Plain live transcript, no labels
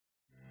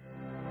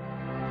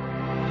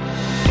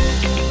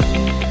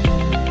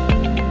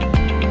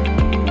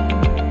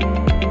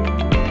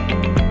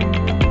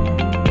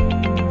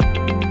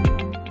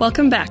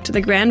Welcome back to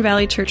the Grand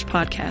Valley Church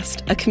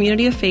Podcast, a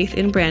community of faith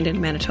in Brandon,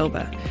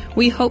 Manitoba.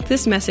 We hope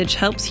this message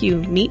helps you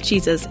meet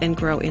Jesus and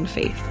grow in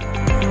faith.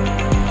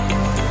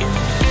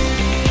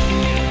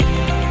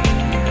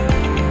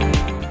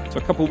 So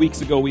a couple weeks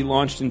ago, we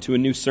launched into a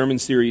new sermon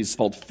series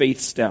called Faith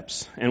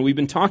Steps. And we've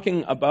been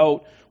talking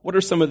about what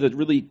are some of the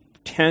really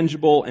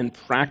tangible and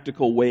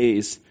practical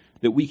ways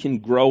that we can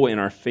grow in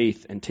our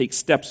faith and take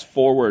steps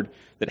forward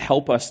that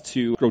help us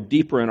to grow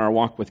deeper in our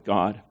walk with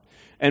God.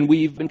 And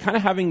we've been kind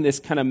of having this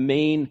kind of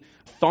main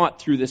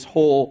thought through this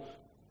whole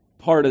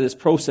part of this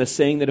process,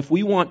 saying that if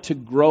we want to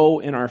grow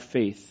in our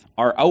faith,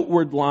 our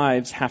outward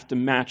lives have to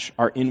match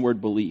our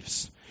inward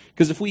beliefs.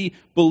 Because if we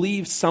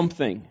believe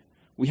something,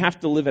 we have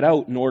to live it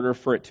out in order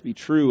for it to be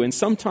true. And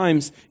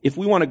sometimes, if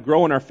we want to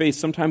grow in our faith,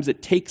 sometimes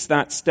it takes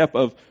that step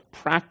of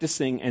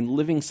practicing and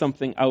living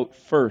something out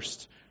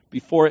first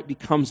before it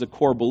becomes a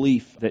core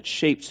belief that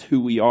shapes who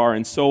we are.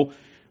 And so,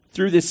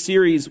 through this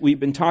series, we've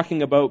been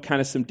talking about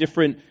kind of some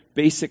different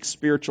basic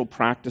spiritual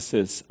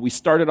practices. We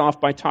started off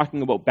by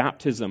talking about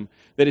baptism,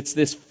 that it's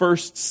this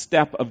first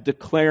step of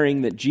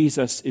declaring that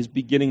Jesus is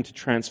beginning to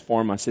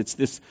transform us. It's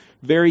this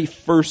very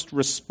first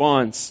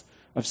response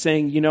of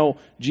saying, you know,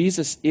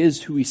 Jesus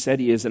is who he said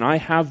he is, and I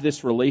have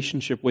this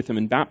relationship with him,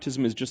 and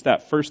baptism is just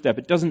that first step.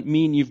 It doesn't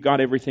mean you've got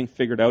everything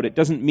figured out. It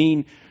doesn't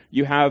mean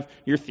you have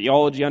your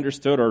theology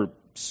understood or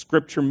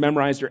scripture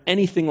memorized or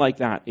anything like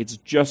that. It's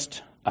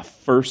just a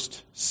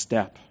first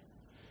step.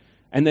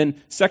 And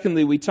then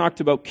secondly, we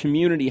talked about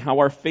community, how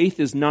our faith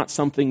is not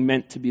something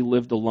meant to be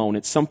lived alone.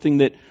 It's something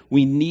that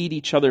we need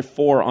each other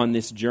for on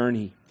this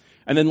journey.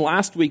 And then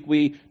last week,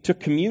 we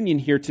took communion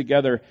here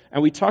together,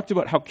 and we talked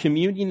about how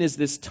communion is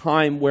this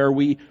time where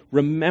we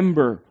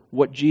remember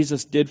what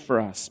Jesus did for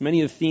us.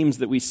 Many of the themes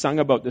that we sung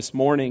about this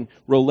morning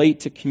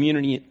relate to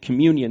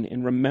communion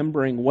in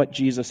remembering what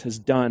Jesus has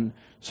done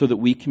so that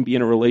we can be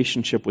in a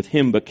relationship with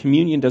him. But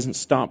communion doesn't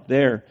stop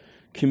there.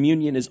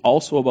 Communion is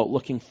also about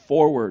looking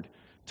forward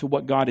to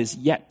what God is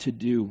yet to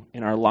do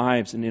in our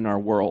lives and in our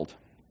world.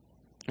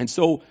 And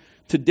so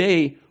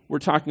today, we're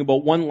talking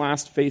about one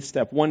last faith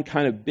step, one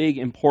kind of big,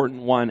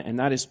 important one, and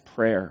that is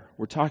prayer.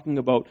 We're talking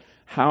about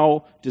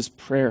how does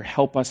prayer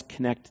help us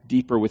connect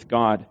deeper with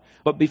God.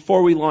 But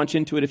before we launch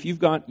into it, if you've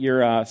got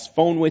your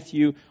phone with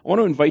you, I want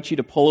to invite you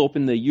to pull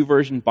open the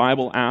YouVersion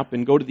Bible app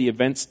and go to the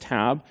Events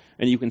tab,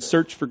 and you can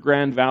search for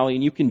Grand Valley,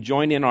 and you can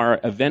join in our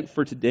event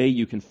for today.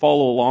 You can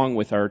follow along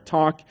with our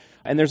talk.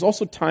 And there's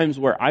also times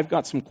where I've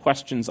got some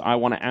questions I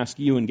want to ask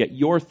you and get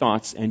your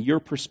thoughts and your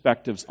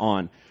perspectives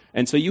on.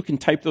 And so you can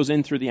type those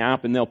in through the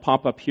app, and they'll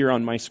pop up here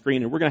on my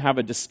screen, and we're going to have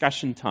a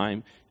discussion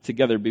time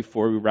together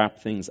before we wrap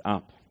things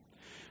up.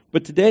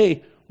 But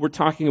today, we're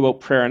talking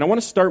about prayer, and I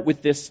want to start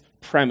with this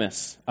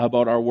premise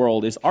about our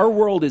world, is our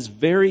world is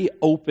very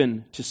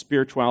open to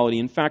spirituality.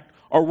 In fact,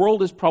 our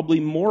world is probably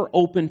more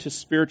open to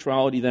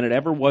spirituality than it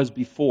ever was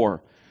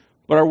before,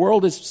 but our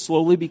world is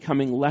slowly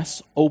becoming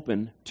less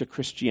open to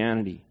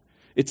Christianity.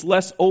 It's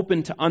less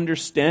open to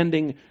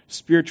understanding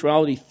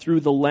spirituality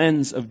through the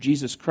lens of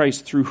Jesus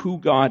Christ, through who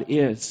God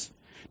is.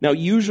 Now,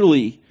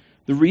 usually,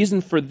 the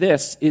reason for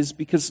this is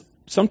because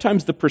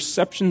sometimes the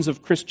perceptions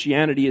of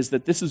Christianity is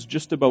that this is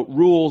just about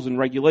rules and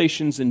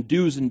regulations and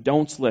do's and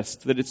don'ts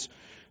lists, that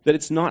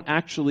it's not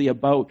actually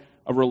about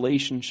a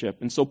relationship.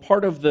 And so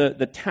part of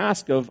the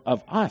task of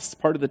us,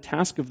 part of the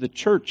task of the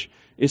church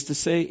is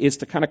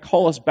to kind of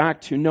call us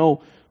back to,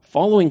 no,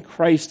 following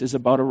Christ is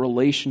about a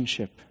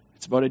relationship.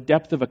 It's about a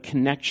depth of a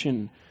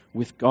connection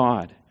with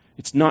God.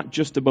 It's not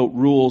just about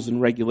rules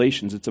and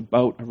regulations. It's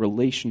about a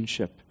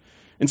relationship.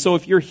 And so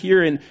if you're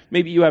here and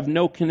maybe you have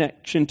no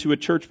connection to a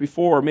church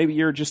before, or maybe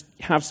you just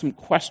have some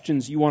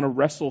questions you want to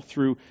wrestle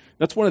through,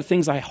 that's one of the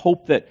things I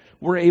hope that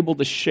we're able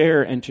to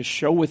share and to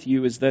show with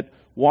you, is that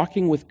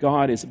walking with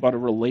God is about a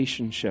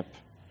relationship.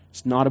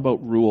 It's not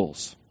about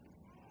rules.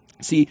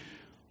 See,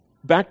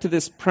 back to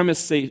this premise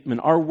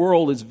statement, our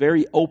world is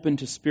very open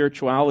to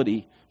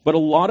spirituality, but a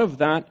lot of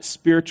that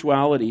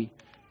spirituality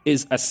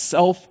is a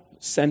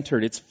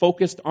self-centered. It's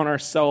focused on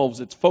ourselves.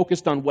 It's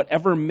focused on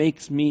whatever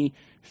makes me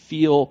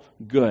feel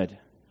good.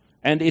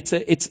 And it's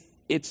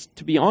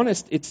to be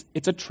honest,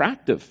 it's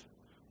attractive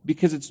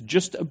because it's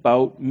just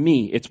about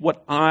me. It's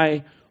what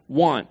I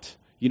want.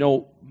 You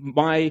know,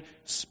 my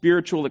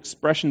spiritual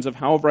expressions of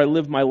however I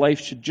live my life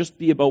should just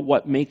be about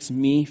what makes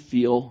me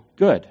feel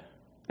good.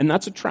 And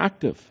that's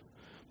attractive.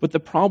 But the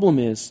problem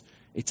is,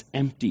 it's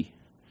empty.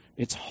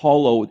 It's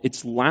hollow.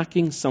 It's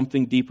lacking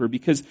something deeper.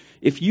 Because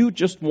if you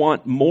just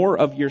want more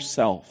of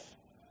yourself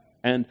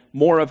and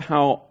more of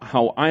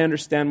how I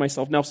understand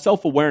myself, now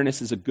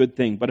self-awareness is a good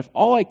thing, but if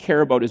all I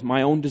care about is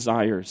my own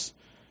desires,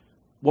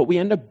 what we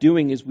end up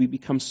doing is we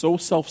become so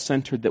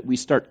self-centered that we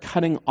start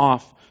cutting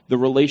off the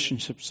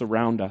relationships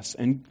around us.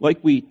 And like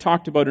we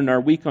talked about in our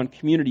week on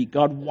community,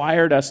 God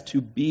wired us to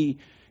be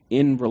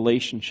in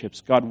relationships.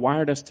 God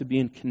wired us to be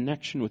in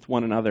connection with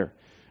one another.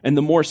 And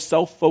the more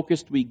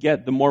self-focused we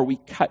get, the more we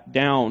cut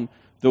down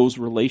those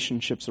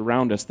relationships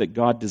around us that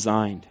God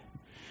designed.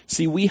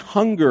 See, we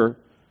hunger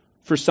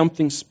for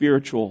something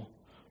spiritual,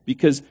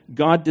 because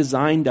God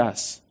designed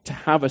us to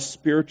have a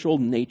spiritual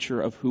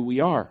nature of who we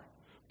are.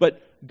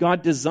 But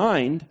God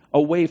designed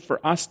a way for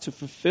us to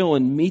fulfill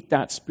and meet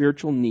that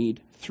spiritual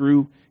need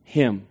through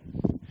Him.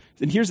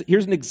 And here's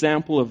an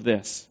example of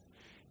this.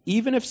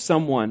 Even if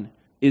someone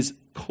is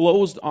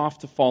closed off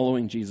to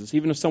following Jesus,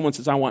 even if someone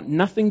says, I want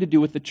nothing to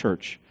do with the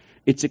church,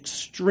 it's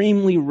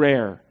extremely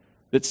rare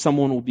that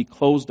someone will be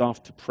closed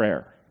off to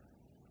prayer.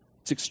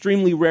 It's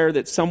extremely rare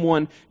that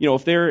someone,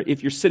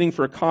 if you're sitting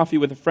for a coffee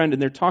with a friend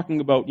and they're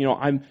talking about,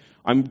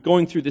 I'm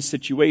going through this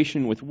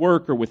situation with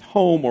work or with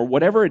home or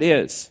whatever it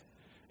is,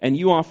 and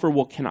you offer,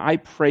 well, can I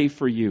pray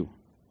for you?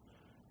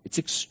 It's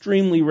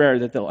extremely rare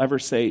that they'll ever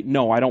say,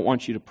 no, I don't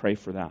want you to pray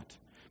for that.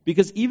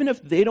 Because even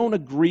if they don't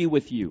agree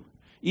with you,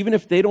 even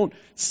if they don't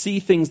see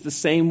things the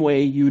same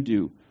way you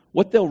do,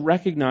 what they'll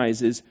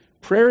recognize is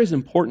prayer is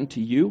important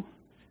to you,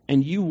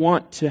 and you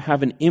want to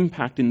have an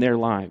impact in their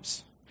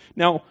lives.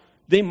 Now,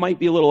 they might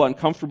be a little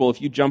uncomfortable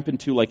if you jump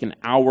into like an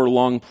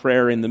hour-long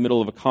prayer in the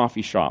middle of a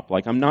coffee shop.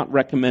 Like, I'm not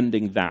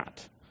recommending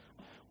that.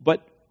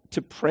 But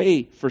to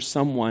pray for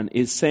someone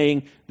is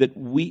saying that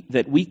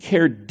we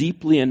care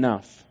deeply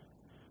enough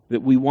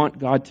that we want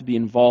God to be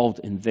involved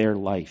in their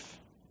life.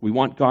 We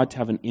want God to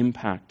have an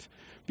impact.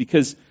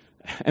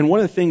 And one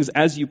of the things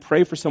as you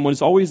pray for someone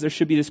is always there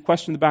should be this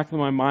question in the back of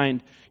my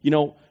mind,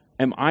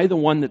 am I the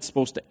one that's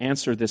supposed to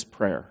answer this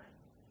prayer?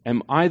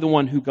 Am I the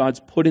one who God's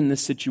put in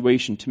this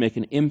situation to make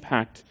an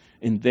impact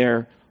in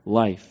their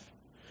life?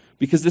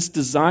 Because this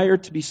desire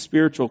to be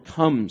spiritual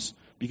comes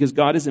because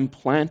God has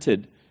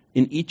implanted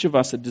in each of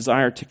us a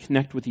desire to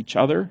connect with each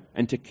other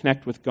and to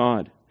connect with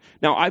God.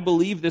 Now, I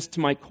believe this to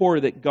my core,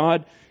 that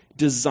God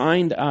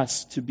designed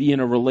us to be in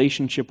a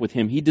relationship with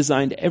Him. He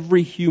designed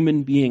every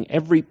human being,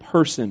 every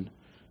person,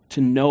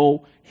 to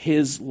know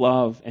His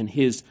love and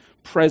His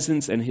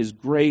presence and His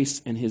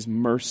grace and His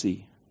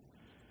mercy.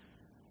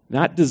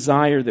 That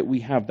desire that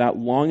we have, that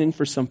longing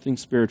for something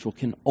spiritual,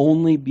 can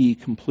only be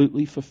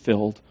completely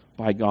fulfilled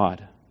by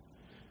God.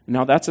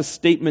 Now, that's a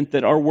statement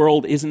that our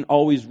world isn't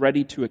always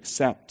ready to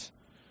accept,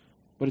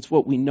 but it's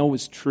what we know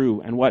is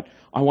true. And what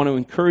I want to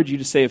encourage you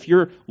to say, if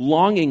you're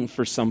longing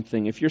for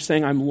something, if you're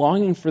saying, I'm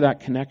longing for that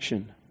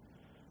connection,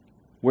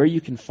 where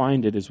you can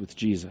find it is with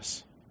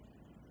Jesus.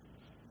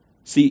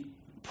 See,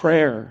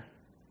 prayer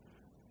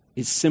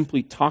is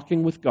simply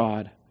talking with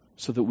God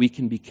so that we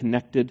can be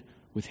connected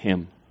with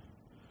Him.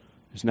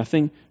 There's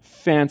nothing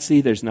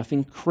fancy, there's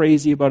nothing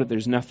crazy about it,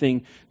 there's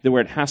nothing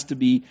where it has to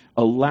be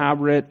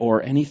elaborate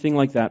or anything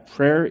like that.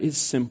 Prayer is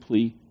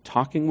simply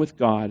talking with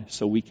God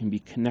so we can be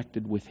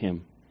connected with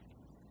Him.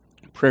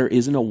 Prayer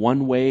isn't a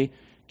one-way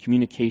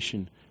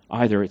communication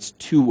either, it's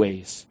two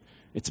ways.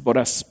 It's about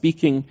us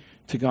speaking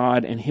to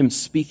God and Him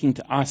speaking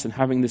to us and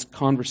having this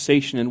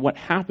conversation. And what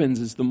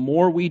happens is the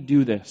more we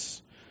do this,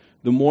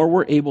 the more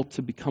we're able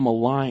to become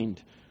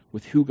aligned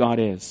with who God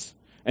is.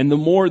 And the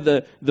more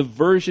the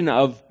version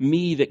of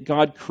me that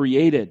God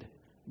created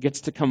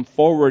gets to come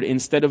forward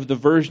instead of the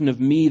version of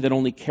me that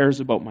only cares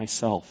about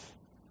myself.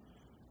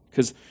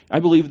 Because I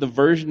believe the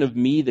version of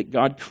me that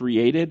God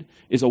created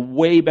is a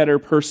way better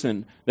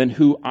person than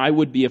who I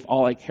would be if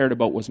all I cared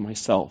about was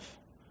myself.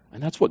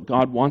 And that's what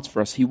God wants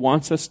for us. He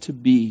wants us to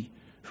be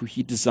who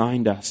He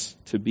designed us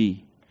to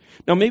be.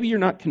 Now, maybe you're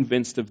not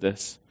convinced of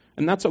this,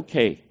 and that's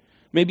okay.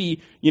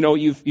 Maybe,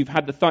 you've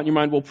had the thought in your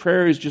mind, well,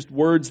 prayer is just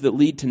words that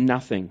lead to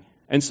nothing.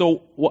 And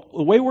so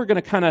the way we're going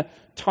to kind of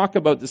talk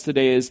about this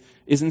today is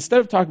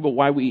instead of talking about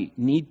why we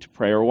need to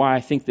pray or why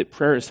I think that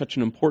prayer is such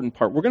an important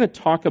part, we're going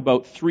to talk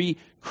about 3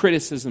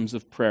 criticisms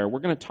of prayer. We're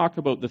going to talk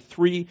about the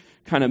 3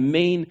 kind of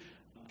main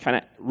kind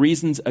of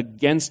reasons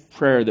against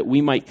prayer that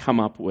we might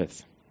come up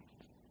with.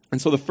 And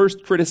so the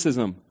first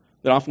criticism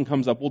that often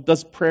comes up, well,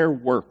 does prayer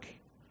work?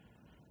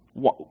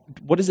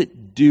 What does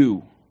it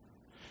do?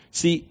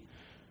 See,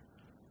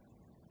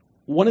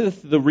 one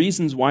of the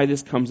reasons why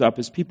this comes up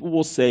is people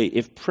will say,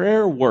 if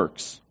prayer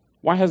works,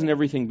 why hasn't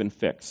everything been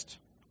fixed?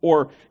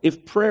 Or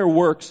if prayer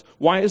works,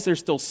 why is there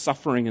still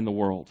suffering in the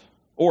world?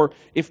 Or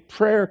if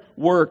prayer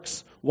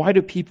works, why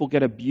do people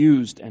get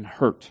abused and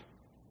hurt?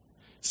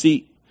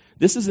 See,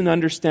 this is an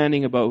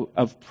understanding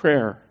of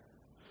prayer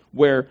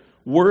where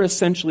we're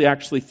essentially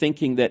actually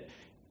thinking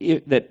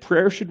that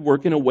prayer should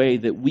work in a way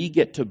that we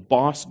get to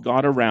boss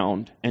God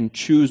around and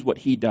choose what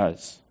He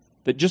does.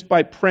 That just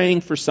by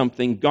praying for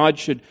something, God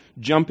should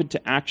jump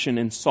into action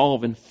and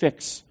solve and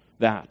fix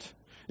that.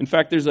 In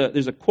fact, there's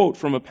a quote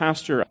from a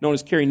pastor known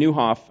as Carey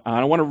Nieuwhof.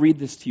 I want to read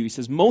this to you. He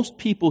says, most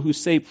people who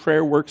say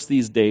prayer works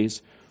these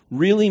days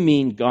really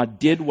mean God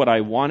did what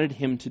I wanted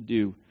Him to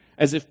do,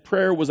 as if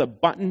prayer was a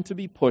button to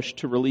be pushed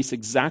to release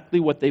exactly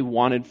what they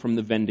wanted from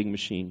the vending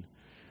machine.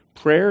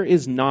 Prayer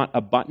is not a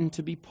button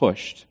to be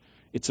pushed.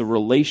 It's a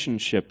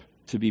relationship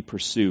to be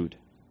pursued.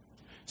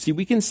 See,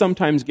 we can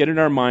sometimes get in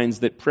our minds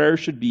that prayer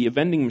should be a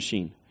vending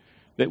machine.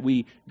 That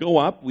we go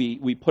up,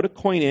 we put a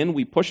coin in,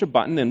 we push a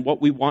button, and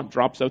what we want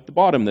drops out the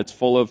bottom that's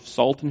full of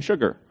salt and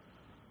sugar.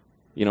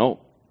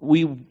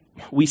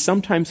 We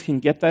sometimes can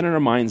get that in our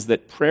minds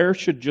that prayer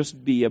should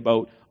just be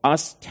about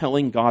us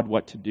telling God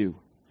what to do.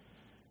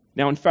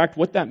 Now, in fact,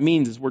 what that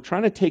means is we're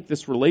trying to take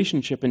this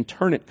relationship and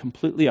turn it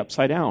completely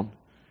upside down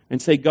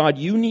and say, God,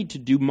 you need to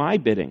do my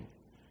bidding.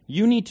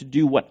 You need to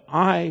do what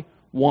I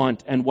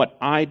want and what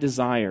I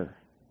desire.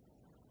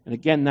 And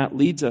again, that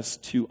leads us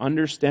to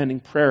understanding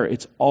prayer.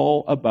 It's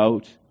all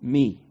about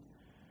me.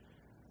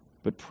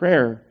 But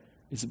prayer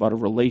is about a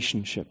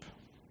relationship.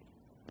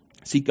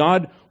 See,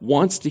 God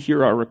wants to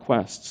hear our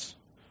requests.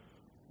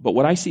 But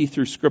what I see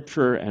through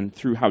Scripture and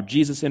through how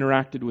Jesus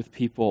interacted with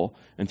people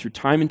and through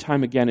time and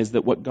time again is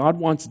that what God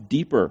wants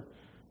deeper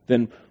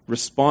than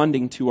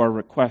responding to our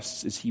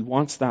requests is He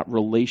wants that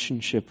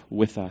relationship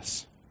with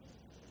us.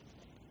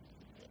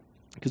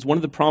 Because one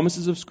of the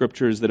promises of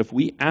Scripture is that if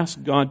we ask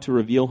God to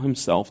reveal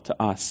Himself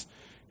to us,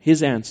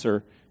 His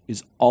answer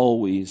is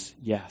always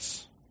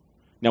yes.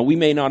 Now, we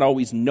may not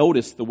always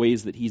notice the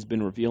ways that He's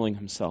been revealing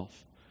Himself,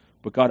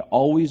 but God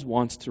always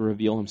wants to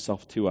reveal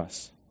Himself to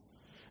us.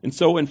 And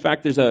so, in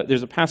fact, there's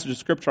a passage of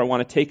Scripture I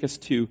want to take us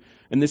to,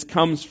 and this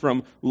comes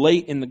from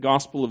late in the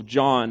Gospel of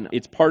John.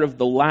 It's part of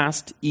the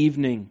last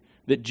evening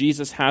that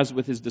Jesus has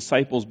with His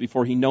disciples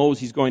before He knows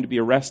He's going to be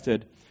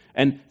arrested.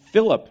 And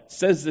Philip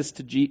says this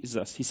to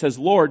Jesus. He says,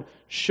 Lord,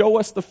 show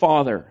us the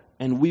Father,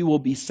 and we will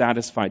be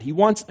satisfied. He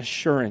wants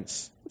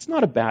assurance. It's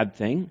not a bad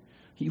thing.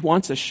 He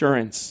wants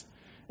assurance.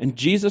 And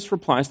Jesus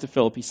replies to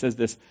Philip, He says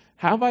this,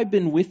 have I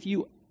been with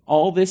you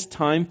all this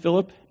time,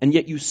 Philip, and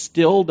yet you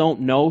still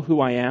don't know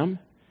who I am?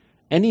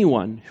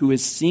 Anyone who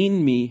has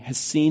seen me has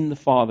seen the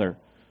Father.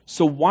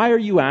 So why are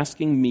you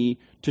asking me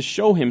to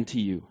show Him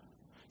to you?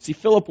 See,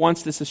 Philip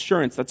wants this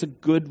assurance. That's a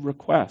good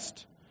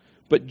request.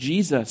 But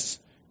Jesus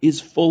is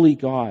fully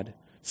God,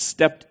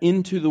 stepped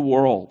into the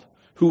world,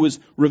 who was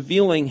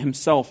revealing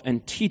Himself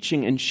and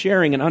teaching and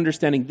sharing and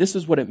understanding this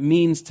is what it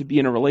means to be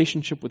in a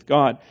relationship with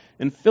God.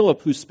 And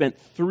Philip, who spent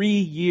 3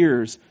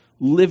 years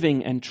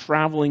living and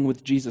traveling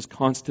with Jesus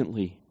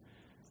constantly,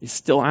 is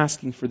still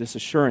asking for this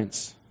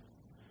assurance.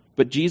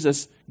 But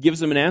Jesus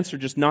gives him an answer,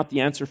 just not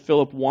the answer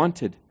Philip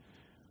wanted.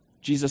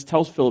 Jesus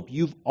tells Philip,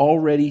 you've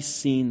already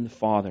seen the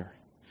Father.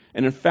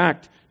 And in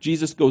fact,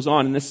 Jesus goes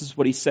on, and this is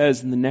what He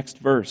says in the next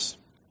verse.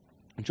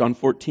 John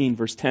 14,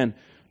 verse 10.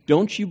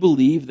 Don't you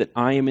believe that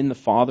I am in the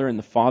Father and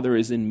the Father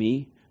is in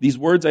me? These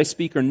words I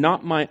speak are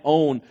not my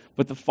own,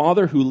 but the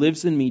Father who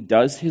lives in me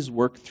does His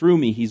work through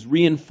me. He's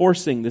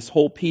reinforcing this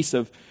whole piece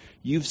of,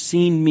 you've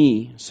seen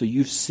me, so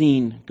you've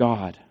seen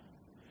God.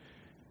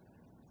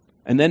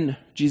 And then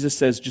Jesus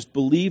says, just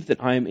believe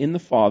that I am in the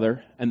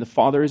Father and the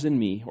Father is in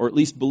me, or at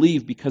least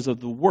believe because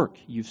of the work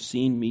you've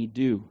seen me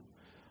do.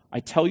 I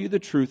tell you the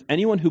truth,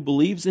 anyone who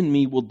believes in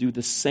me will do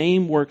the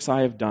same works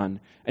I have done,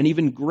 and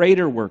even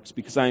greater works,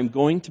 because I am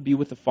going to be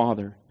with the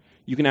Father.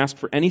 You can ask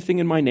for anything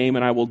in my name,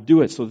 and I will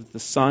do it, so that the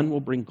Son will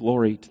bring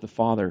glory to the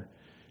Father.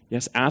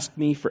 Yes, ask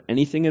me for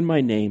anything in my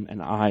name,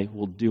 and I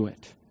will do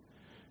it.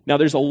 Now,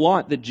 there's a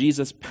lot that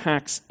Jesus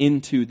packs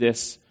into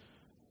this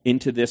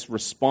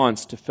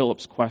response to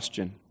Philip's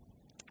question.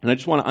 And I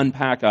just want to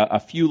unpack a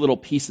few little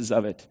pieces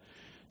of it.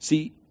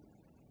 See,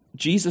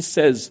 Jesus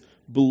says,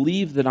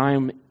 believe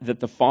that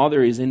the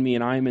Father is in me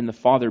and I am in the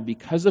Father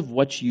because of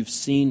what you've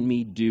seen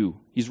me do.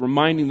 He's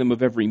reminding them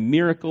of every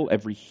miracle,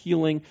 every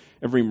healing,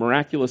 every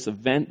miraculous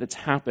event that's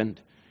happened.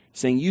 He's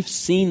saying, you've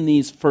seen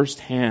these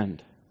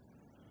firsthand.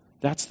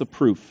 That's the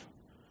proof.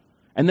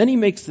 And then He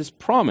makes this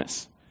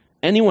promise.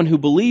 Anyone who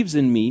believes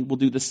in me will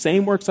do the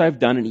same works I've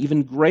done and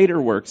even greater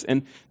works.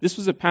 And this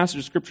was a passage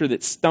of Scripture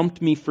that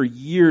stumped me for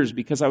years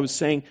because I was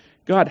saying,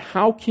 God,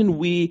 how can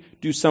we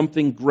do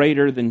something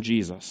greater than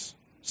Jesus?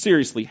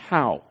 Seriously,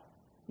 how?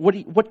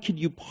 What could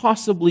you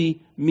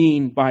possibly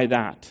mean by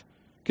that?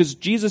 Because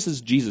Jesus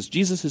is Jesus.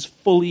 Jesus is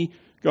fully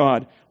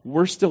God.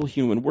 We're still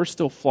human. We're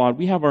still flawed.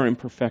 We have our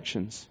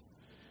imperfections.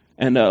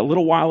 And a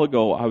little while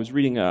ago, I was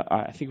reading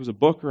I think it was a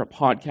book or a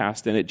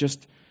podcast, and it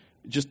just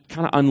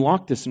kind of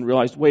unlocked this and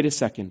realized, wait a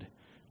second.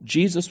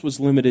 Jesus was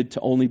limited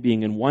to only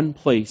being in one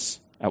place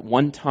at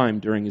one time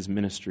during His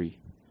ministry.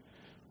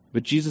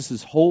 But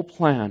Jesus' whole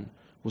plan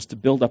was to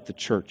build up the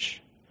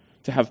church,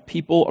 to have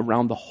people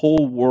around the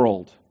whole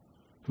world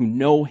who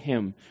know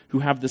Him, who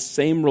have the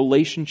same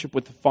relationship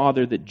with the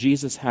Father that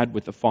Jesus had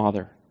with the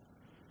Father.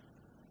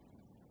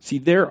 See,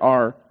 there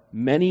are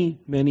many,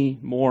 many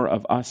more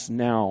of us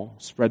now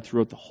spread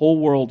throughout the whole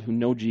world who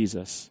know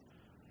Jesus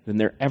than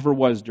there ever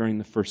was during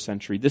the first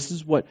century. This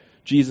is what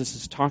Jesus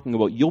is talking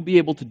about. You'll be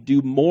able to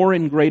do more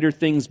and greater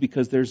things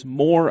because there's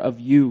more of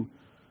you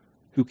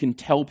who can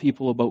tell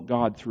people about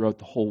God throughout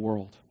the whole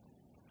world.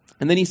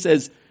 And then He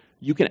says,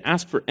 you can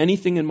ask for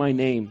anything in my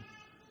name,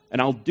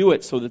 and I'll do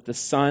it so that the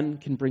Son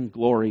can bring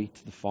glory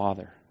to the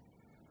Father.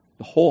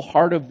 The whole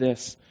heart of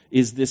this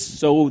is this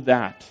so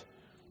that.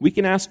 We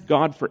can ask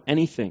God for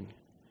anything,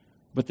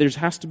 but there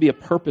has to be a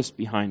purpose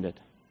behind it.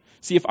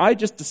 See, if I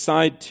just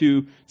decide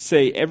to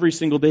say every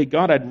single day,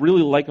 God, I'd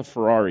really like a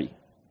Ferrari,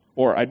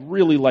 or I'd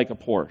really like a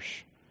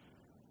Porsche,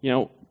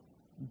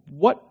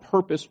 what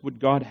purpose would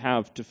God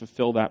have to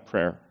fulfill that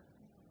prayer?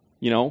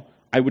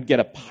 I would get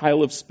a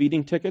pile of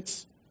speeding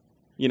tickets.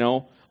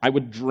 I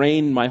would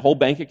drain my whole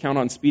bank account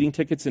on speeding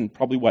tickets in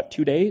probably,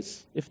 2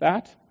 days, if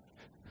that?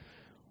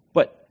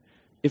 But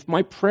if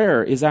my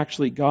prayer is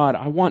actually, God,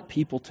 I want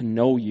people to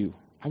know you.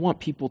 I want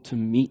people to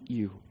meet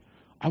you.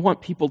 I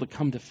want people to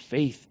come to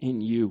faith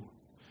in you.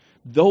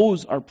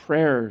 Those are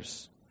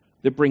prayers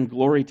that bring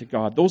glory to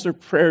God. Those are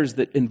prayers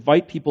that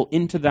invite people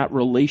into that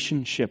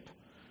relationship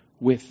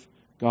with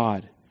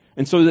God.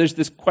 And so there's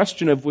this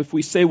question of, if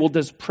we say, well,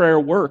 does prayer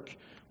work?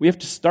 We have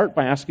to start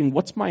by asking,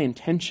 what's my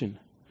intention?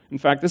 In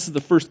fact, this is the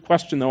first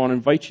question that I want to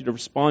invite you to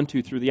respond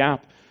to through the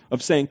app,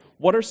 of saying,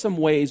 what are some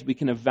ways we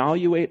can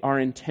evaluate our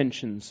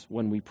intentions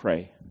when we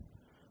pray?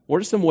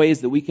 What are some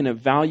ways that we can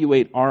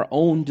evaluate our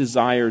own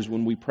desires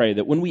when we pray?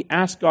 That when we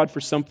ask God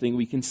for something,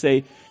 we can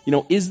say,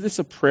 is this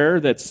a prayer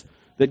that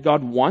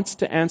God wants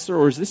to answer,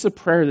 or is this a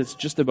prayer that's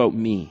just about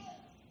me?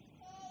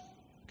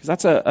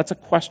 Because that's a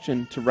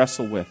question to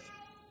wrestle with.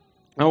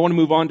 Now I want to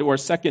move on to our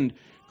second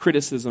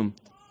criticism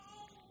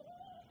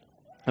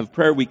of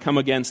prayer we come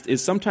against,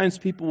 is sometimes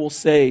people will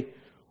say,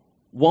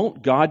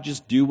 won't God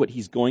just do what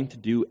he's going to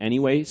do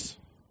anyways?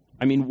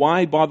 I mean,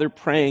 why bother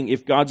praying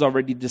if God's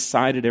already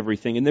decided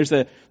everything? And there's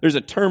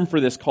a term for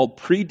this called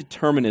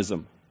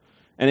predeterminism.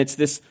 And it's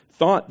this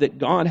thought that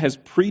God has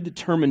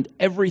predetermined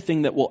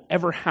everything that will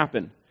ever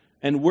happen.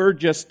 And we're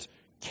just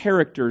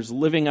characters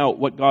living out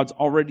what God's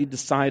already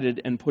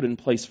decided and put in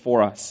place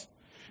for us.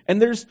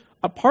 And there's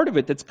a part of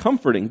it that's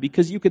comforting,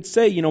 because you could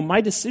say,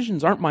 my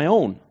decisions aren't my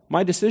own.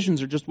 My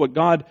decisions are just what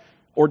God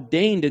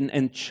ordained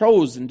and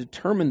chose and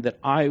determined that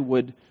I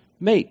would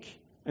make.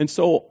 And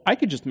so I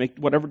could just make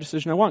whatever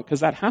decision I want, because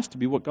that has to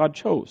be what God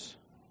chose.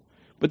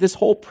 But this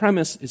whole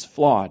premise is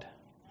flawed.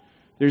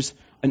 There's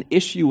an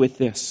issue with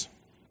this.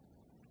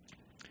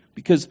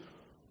 Because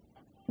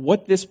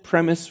what this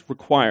premise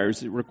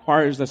requires, it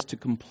requires us to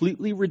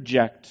completely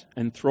reject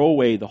and throw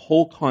away the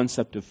whole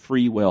concept of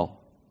free will.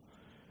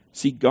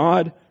 See,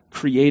 God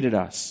created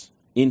us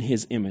in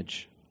his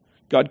image.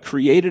 God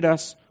created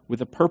us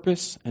with a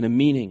purpose and a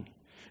meaning.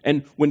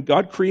 And when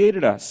God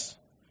created us,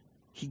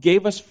 he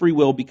gave us free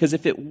will, because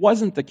if it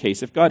wasn't the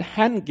case, if God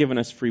hadn't given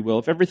us free will,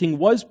 if everything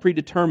was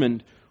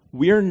predetermined,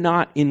 we're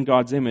not in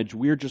God's image.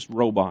 We're just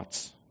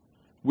robots.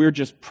 We're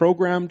just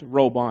programmed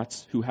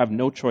robots who have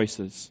no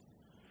choices.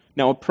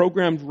 Now, a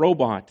programmed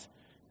robot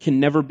can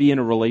never be in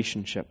a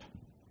relationship.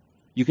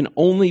 You can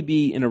only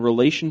be in a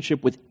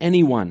relationship with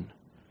anyone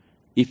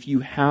if you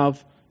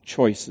have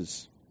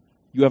choices.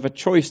 You have a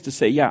choice to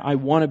say, yeah, I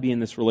want to be in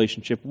this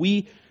relationship.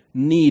 We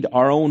need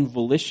our own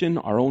volition,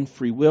 our own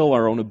free will,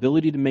 our own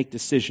ability to make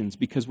decisions,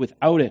 because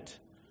without it,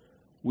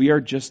 we are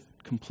just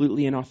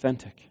completely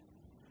inauthentic.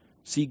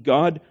 See,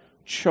 God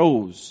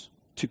chose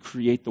to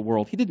create the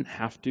world. He didn't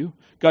have to.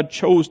 God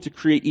chose to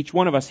create each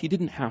one of us. He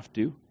didn't have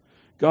to.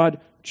 God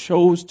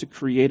chose to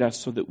create us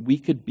so that we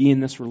could be in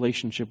this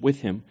relationship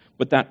with him.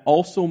 But that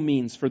also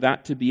means, for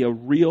that to be a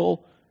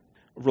real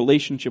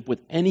relationship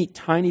with any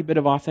tiny bit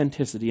of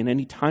authenticity and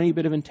any tiny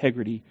bit of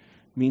integrity,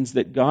 means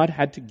that God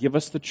had to give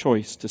us the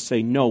choice to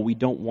say, no, we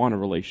don't want a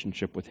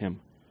relationship with him.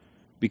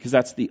 Because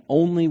that's the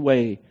only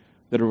way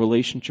that a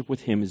relationship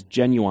with him is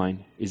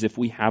genuine, is if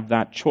we have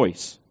that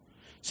choice.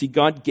 See,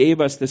 God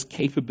gave us this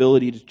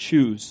capability to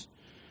choose.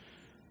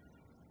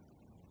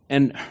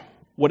 And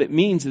what it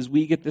means is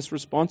we get this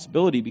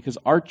responsibility, because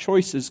our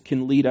choices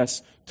can lead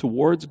us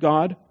towards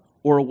God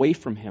or away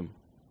from him.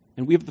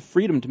 And we have the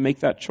freedom to make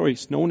that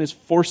choice. No one is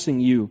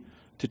forcing you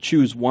to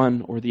choose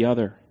one or the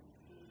other.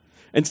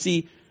 And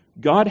see,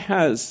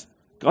 God's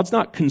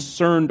not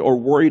concerned or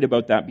worried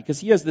about that, because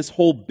he has this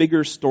whole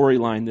bigger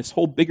storyline, this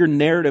whole bigger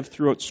narrative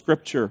throughout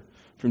Scripture,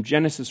 from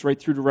Genesis right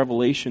through to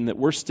Revelation, that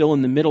we're still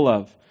in the middle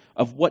of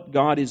what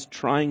God is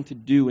trying to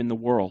do in the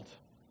world.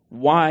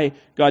 Why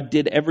God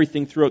did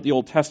everything throughout the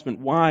Old Testament.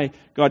 Why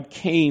God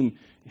came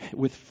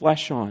with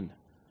flesh on.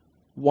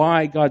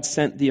 Why God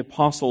sent the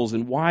apostles,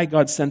 and why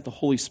God sent the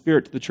Holy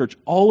Spirit to the church.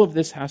 All of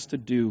this has to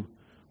do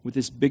with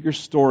this bigger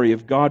story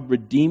of God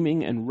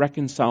redeeming and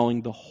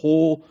reconciling the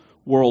whole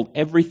world,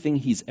 everything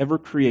he's ever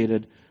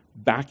created,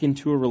 back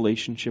into a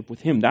relationship with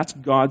him. That's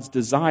God's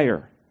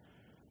desire.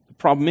 The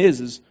problem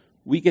is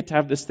we get to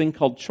have this thing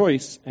called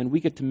choice, and we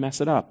get to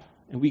mess it up.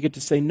 And we get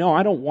to say, no,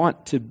 I don't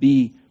want to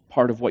be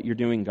part of what you're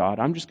doing, God.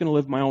 I'm just going to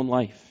live my own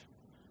life.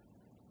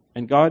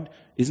 And God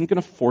isn't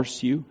going to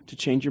force you to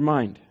change your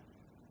mind.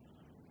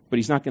 But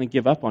he's not going to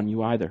give up on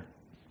you either.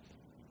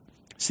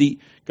 See,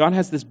 God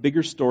has this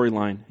bigger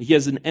storyline. He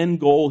has an end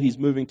goal he's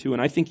moving to,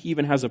 and I think he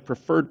even has a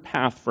preferred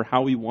path for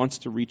how he wants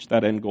to reach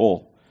that end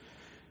goal.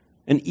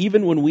 And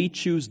even when we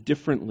choose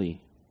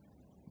differently,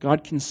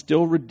 God can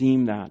still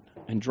redeem that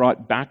and draw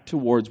it back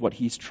towards what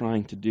he's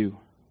trying to do.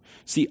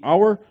 See,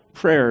 our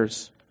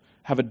prayers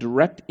have a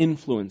direct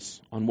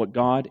influence on what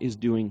God is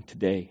doing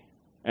today.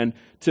 And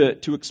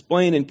to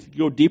explain and to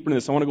go deeper into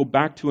this, I want to go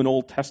back to an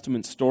Old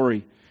Testament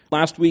story.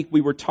 Last week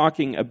we were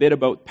talking a bit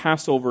about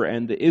Passover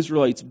and the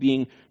Israelites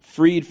being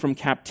freed from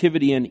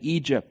captivity in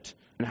Egypt,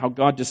 and how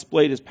God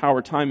displayed his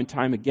power time and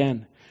time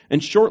again.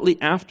 And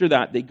shortly after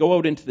that, they go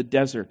out into the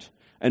desert,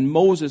 and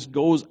Moses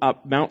goes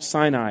up Mount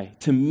Sinai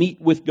to meet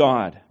with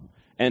God.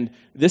 And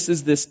this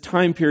is this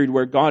time period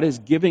where God is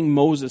giving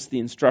Moses the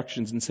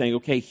instructions and saying,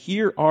 okay,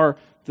 here are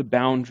the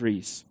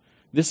boundaries.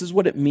 This is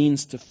what it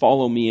means to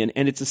follow me.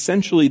 And it's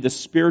essentially the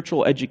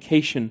spiritual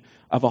education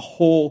of a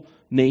whole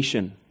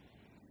nation.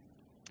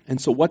 And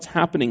so what's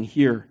happening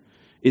here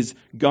is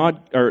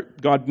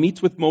God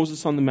meets with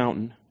Moses on the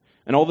mountain,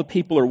 and all the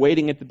people are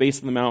waiting at the base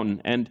of the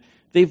mountain, and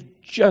they've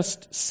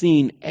just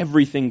seen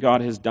everything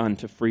God has done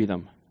to free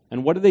them.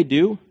 And what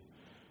do?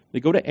 They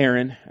go to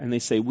Aaron and they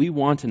say, we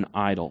want an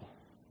idol.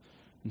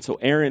 And so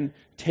Aaron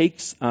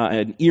takes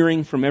an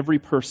earring from every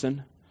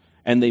person,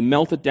 and they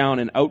melt it down,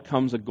 and out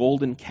comes a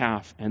golden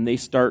calf, and they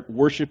start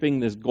worshiping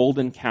this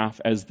golden calf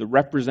as the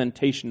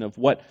representation of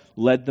what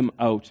led them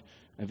out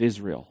of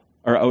Israel,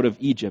 or out of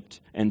Egypt,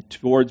 and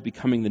towards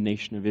becoming the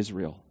nation of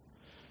Israel.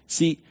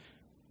 See,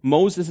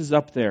 Moses is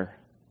up there.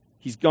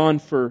 He's gone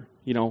for,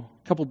 a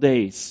couple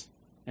days,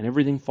 and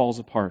everything falls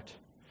apart.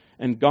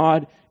 And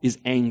God is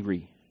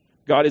angry.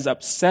 God is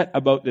upset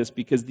about this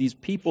because these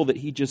people that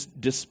he just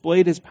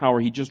displayed his power,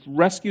 he just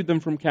rescued them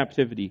from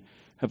captivity,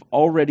 have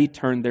already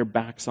turned their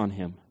backs on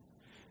him.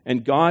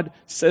 And God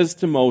says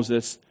to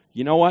Moses,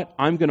 you know what?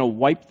 I'm going to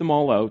wipe them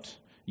all out.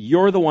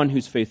 You're the one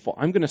who's faithful.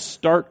 I'm going to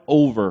start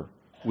over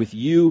with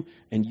you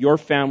and your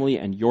family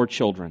and your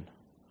children.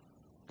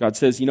 God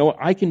says, you know what?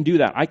 I can do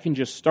that. I can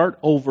just start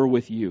over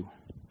with you.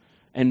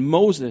 And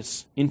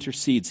Moses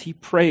intercedes. He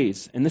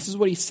prays. And this is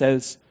what he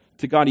says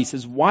to God. He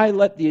says, why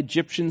let the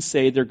Egyptians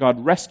say their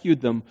God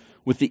rescued them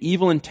with the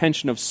evil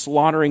intention of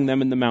slaughtering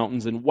them in the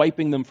mountains and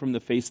wiping them from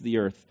the face of the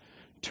earth?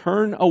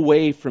 Turn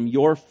away from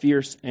your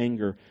fierce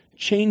anger.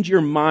 Change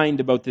your mind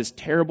about this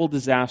terrible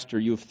disaster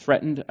you have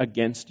threatened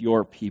against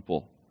your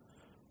people.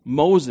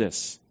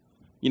 Moses,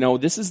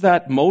 this is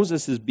that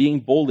Moses is being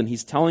bold, and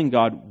he's telling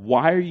God,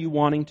 why are you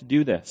wanting to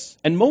do this?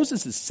 And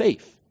Moses is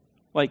safe.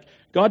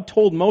 God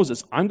told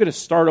Moses, I'm going to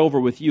start over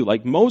with you.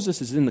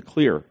 Moses is in the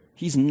clear.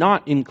 He's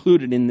not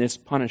included in this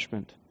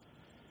punishment.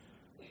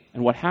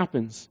 And what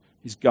happens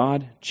is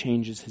God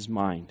changes his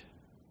mind.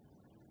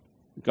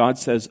 God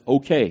says,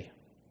 okay.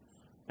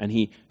 And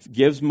he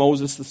gives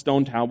Moses the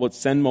stone tablets,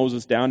 send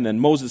Moses down, and then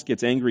Moses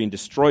gets angry and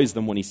destroys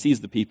them when he sees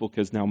the people,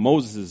 because now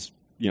Moses is,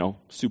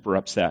 super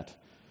upset.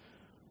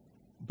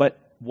 But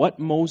what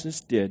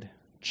Moses did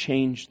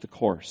changed the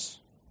course.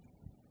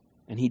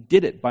 And he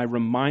did it by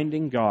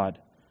reminding God,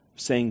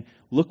 saying,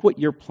 look what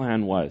your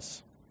plan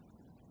was.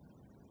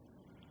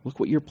 Look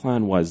what your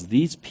plan was.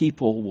 These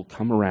people will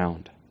come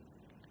around.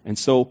 And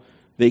so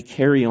they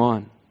carry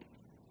on.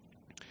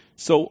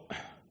 So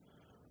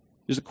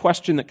there's a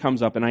question that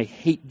comes up, and I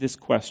hate this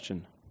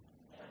question.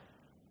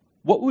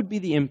 What would be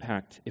the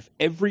impact if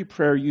every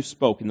prayer you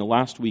spoke in the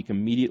last week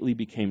immediately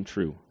became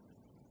true?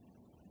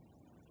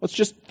 Let's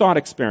just thought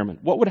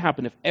experiment. What would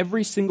happen if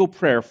every single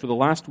prayer for the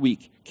last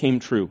week came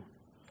true?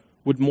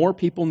 Would more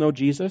people know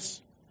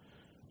Jesus?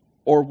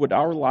 Or would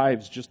our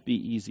lives just be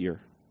easier?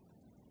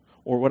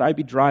 Or would I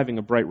be driving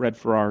a bright red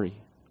Ferrari?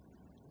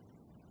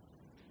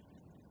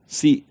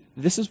 See,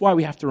 this is why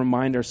we have to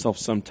remind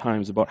ourselves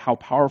sometimes about how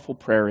powerful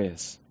prayer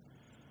is.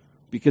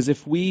 Because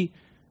if we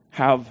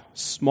have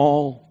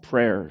small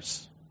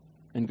prayers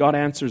and God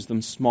answers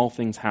them, small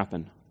things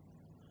happen.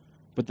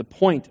 But the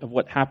point of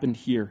what happened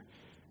here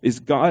is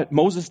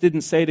Moses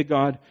didn't say to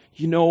God,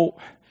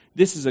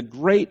 this is a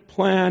great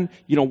plan.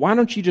 Why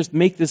don't you just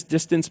make this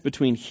distance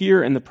between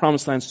here and the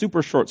promised land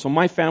super short so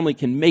my family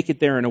can make it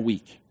there in a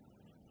week?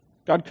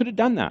 God could have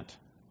done that.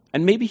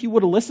 And maybe he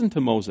would have listened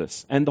to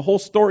Moses, and the whole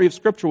story of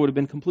Scripture would have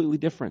been completely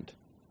different.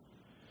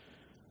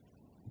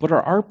 But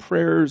are our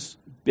prayers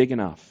big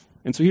enough?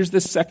 And so here's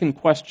this second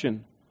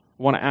question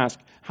I want to ask.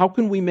 How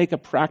can we make a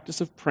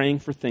practice of praying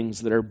for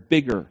things that are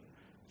bigger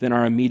than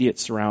our immediate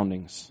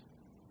surroundings?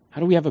 How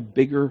do we have a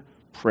bigger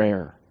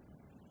prayer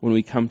when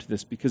we come to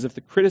this? Because if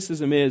the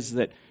criticism is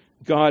that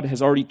God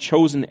has already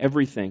chosen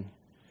everything,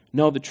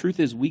 no, the truth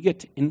is we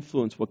get to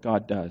influence what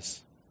God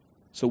does.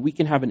 So we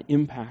can have an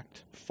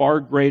impact far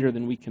greater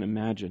than we can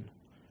imagine.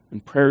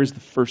 And prayer is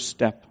the first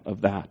step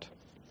of that.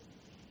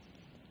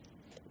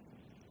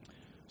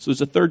 So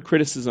there's a third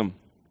criticism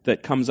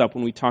that comes up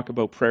when we talk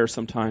about prayer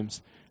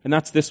sometimes, and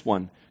that's this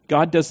one.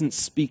 God doesn't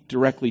speak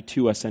directly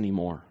to us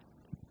anymore.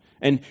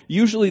 And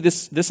usually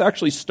this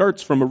actually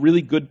starts from a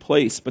really good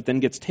place, but then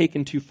gets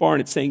taken too far,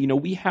 and it's saying,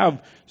 we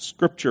have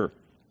Scripture,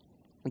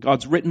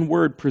 God's written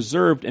word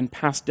preserved and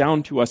passed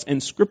down to us,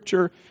 and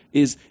Scripture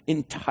is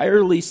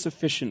entirely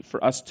sufficient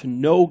for us to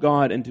know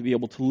God and to be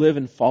able to live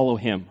and follow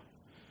Him.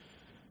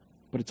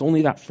 But it's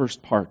only that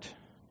first part.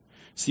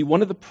 See,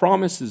 one of the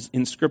promises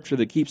in Scripture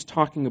that keeps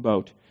talking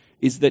about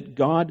is that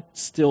God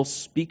still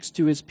speaks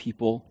to His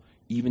people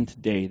even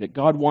today, that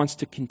God wants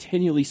to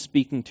continually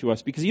speaking to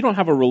us, because you don't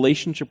have a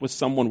relationship with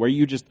someone where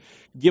you just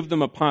give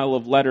them a pile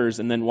of letters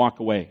and then walk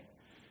away.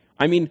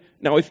 I mean,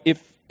 now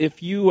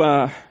if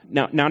you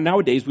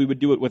nowadays we would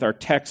do it with our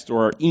text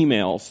or our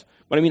emails,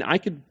 but I mean I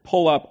could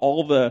pull up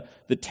all the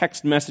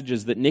text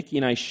messages that Nikki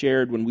and I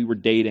shared when we were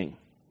dating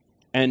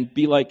and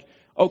be like,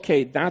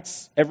 okay,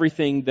 that's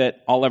everything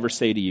that I'll ever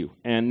say to you,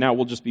 and now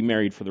we'll just be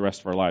married for the rest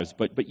of our lives.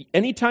 But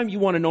anytime you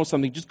want to know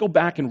something, just go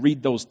back and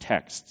read those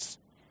texts.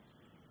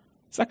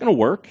 Is that going to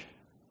work?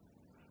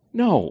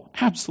 No,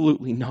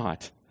 absolutely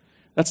not.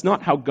 That's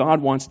not how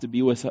God wants to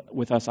be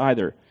with us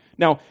either.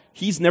 Now,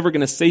 he's never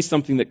going to say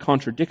something that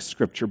contradicts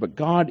Scripture, but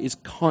God is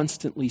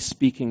constantly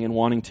speaking and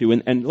wanting to.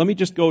 And let me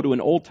just go to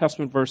an Old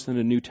Testament verse and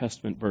a New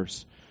Testament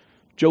verse.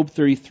 Job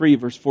 33,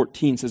 verse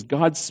 14 says,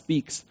 God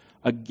speaks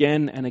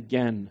again and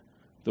again,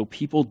 though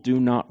people do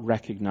not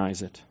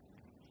recognize it.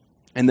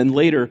 And then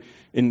later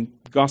in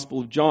the Gospel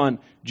of John,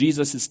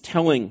 Jesus is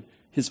telling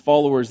his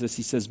followers this.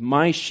 He says,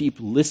 my sheep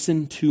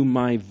listen to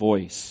my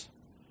voice.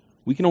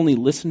 We can only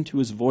listen to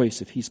his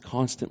voice if he's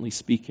constantly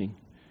speaking.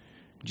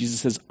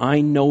 Jesus says,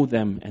 I know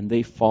them and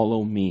they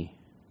follow me.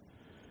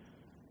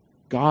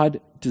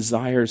 God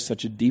desires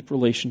such a deep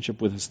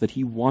relationship with us that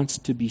he wants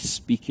to be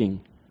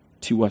speaking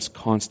to us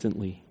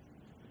constantly.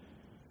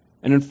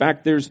 And in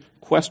fact, there's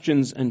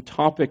questions and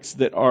topics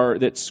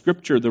that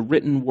Scripture, the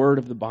written word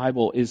of the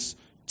Bible,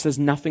 says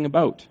nothing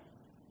about.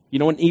 You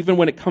know, and even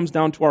when it comes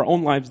down to our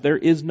own lives, there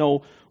is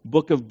no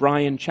book of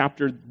Brian,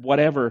 chapter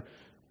whatever,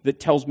 that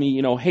tells me,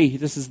 you know, hey,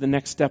 this is the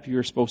next step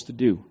you're supposed to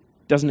do.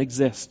 It doesn't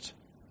exist.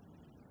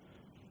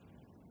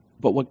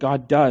 But what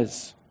God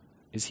does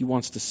is he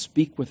wants to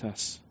speak with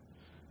us.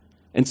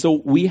 And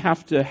so we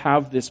have to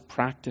have this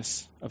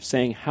practice of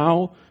saying,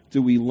 how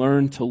do we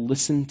learn to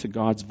listen to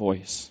God's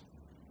voice?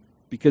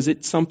 Because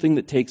it's something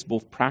that takes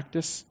both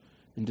practice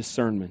and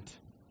discernment.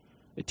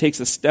 It takes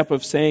a step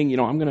of saying, you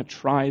know, I'm going to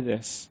try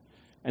this.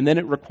 And then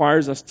it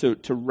requires us to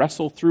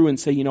wrestle through and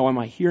say, you know, am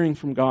I hearing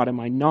from God? Am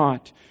I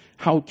not?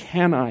 How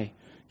can I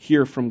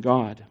hear from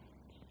God?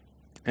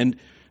 And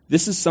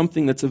this is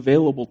something that's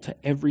available to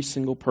every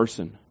single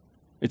person.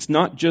 It's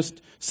not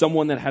just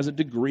someone that has a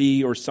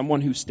degree or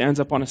someone who stands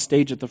up on a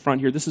stage at the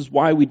front here. This is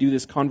why we do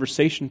this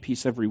conversation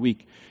piece every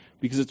week,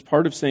 because it's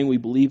part of saying we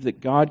believe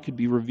that God could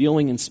be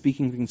revealing and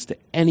speaking things to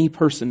any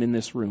person in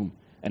this room,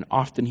 and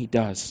often he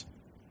does.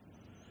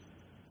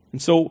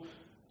 And so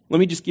let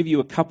me just give you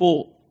a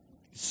couple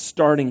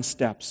starting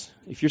steps.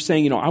 If you're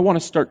saying, you know, I want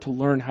to start to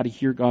learn how to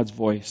hear God's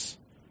voice,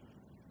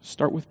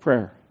 start with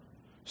prayer.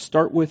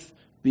 Start with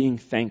being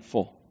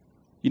thankful.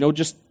 You know,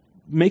 just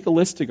make a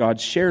list to God.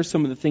 Share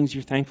some of the things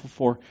you're thankful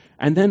for.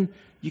 And then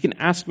you can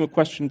ask him a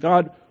question.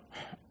 God,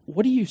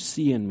 what do you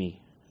see in me?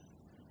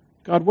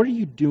 God, what are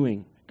you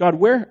doing? God,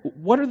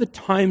 what are the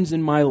times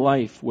in my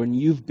life when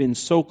you've been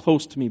so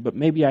close to me, but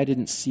maybe I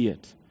didn't see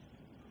it?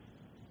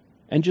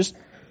 And just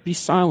be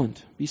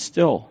silent. Be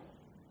still.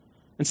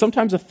 And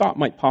sometimes a thought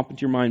might pop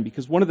into your mind,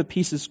 because one of the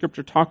pieces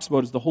Scripture talks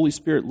about is the Holy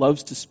Spirit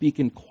loves to speak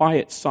in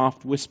quiet,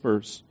 soft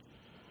whispers.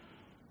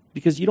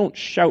 Because you don't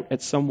shout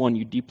at someone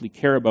you deeply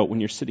care about when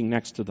you're sitting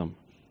next to them.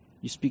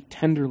 You speak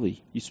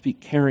tenderly. You speak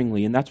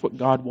caringly. And that's what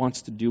God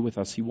wants to do with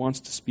us. He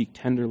wants to speak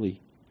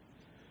tenderly.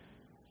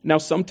 Now,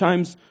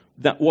 sometimes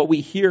that what we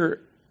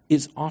hear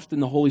is often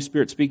the Holy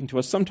Spirit speaking to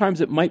us.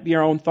 Sometimes it might be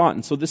our own thought.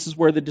 And so this is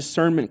where the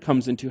discernment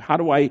comes into. How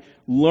do I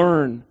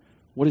learn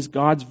what is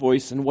God's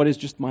voice and what is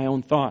just my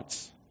own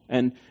thoughts?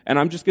 And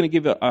I'm just going to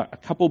give a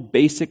couple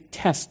basic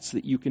tests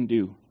that you can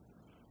do.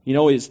 You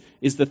know, is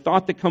the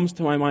thought that comes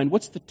to my mind,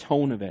 what's the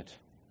tone of it?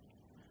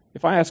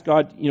 If I ask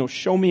God, you know,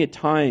 show me a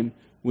time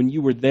when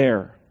you were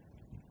there,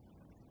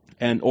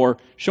 or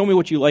show me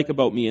what you like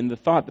about me, and the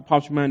thought that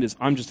pops in my mind is,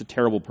 I'm just a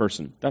terrible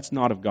person. That's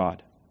not of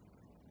God.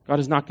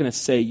 God is not going to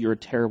say you're a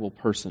terrible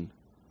person,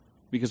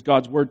 because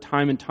God's word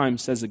time and time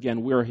says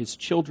again, we are his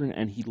children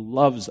and he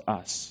loves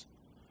us.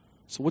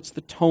 So what's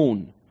the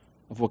tone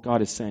of what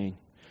God is saying?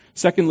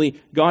 Secondly,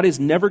 God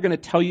is never going to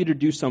tell you to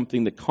do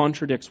something that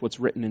contradicts what's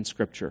written in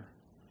Scripture.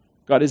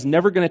 God is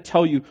never going to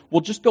tell you,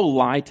 well, just go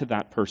lie to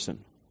that person.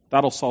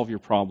 That'll solve your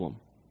problem.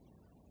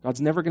 God's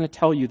never going to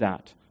tell you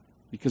that,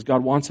 because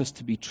God wants us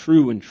to be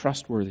true and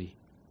trustworthy.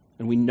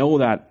 And we know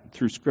that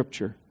through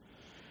Scripture.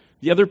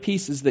 The other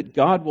piece is that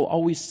God will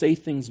always say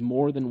things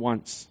more than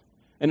once.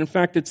 And in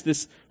fact, it's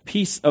this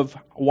piece of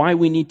why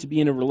we need to be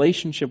in a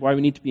relationship, why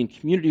we need to be in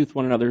community with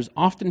one another. Is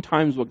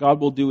oftentimes what God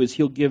will do is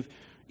he'll give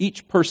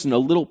each person a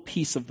little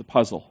piece of the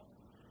puzzle,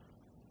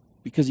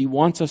 because he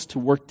wants us to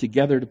work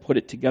together to put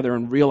it together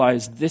and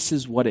realize this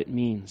is what it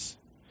means.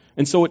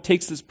 And so it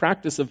takes this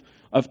practice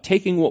of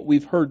taking what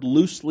we've heard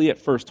loosely at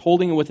first,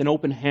 holding it with an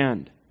open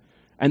hand.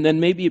 And then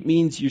maybe it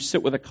means you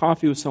sit with a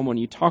coffee with someone,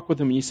 you talk with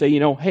them, and you say, you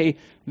know, hey,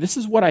 this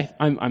is what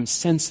I'm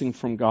sensing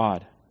from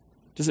God.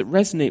 Does it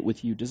resonate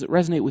with you? Does it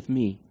resonate with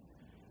me?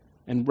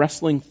 And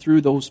wrestling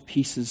through those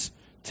pieces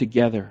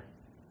together.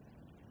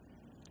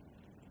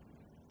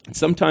 And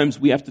sometimes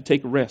we have to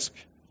take a risk.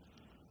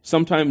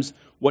 Sometimes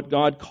what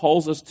God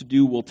calls us to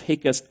do will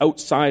take us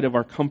outside of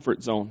our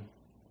comfort zone.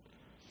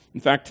 In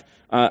fact,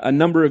 a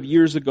number of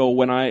years ago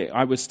when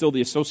I was still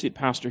the associate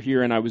pastor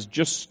here and I was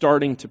just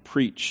starting to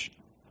preach,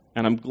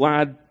 and I'm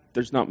glad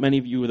there's not many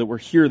of you that were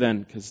here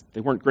then because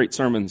they weren't great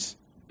sermons,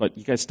 but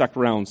you guys stuck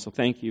around, so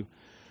thank you.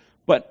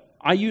 But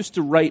I used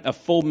to write a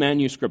full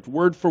manuscript,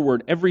 word for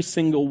word. Every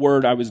single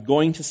word I was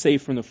going to say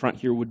from the front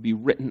here would be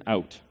written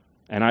out.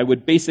 And I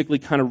would basically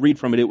kind of read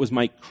from it. It was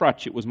my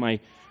crutch. It was my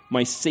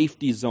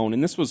safety zone.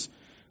 And this was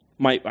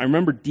I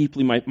remember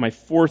deeply my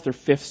fourth or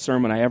fifth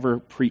sermon I ever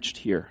preached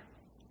here.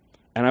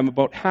 And I'm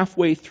about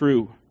halfway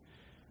through.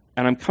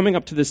 And I'm coming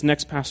up to this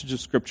next passage of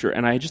Scripture,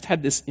 and I just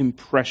had this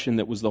impression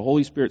that was the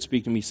Holy Spirit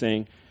speaking to me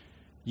saying,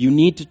 you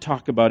need to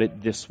talk about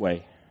it this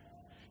way.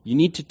 You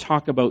need to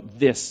talk about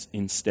this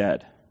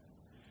instead.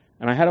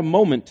 And I had a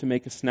moment to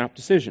make a snap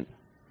decision.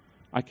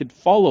 I could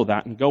follow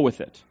that and go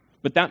with it.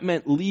 But that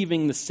meant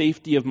leaving the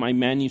safety of my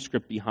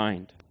manuscript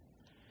behind.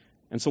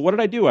 And so what did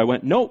I do? I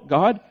went, no,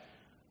 God,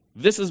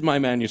 this is my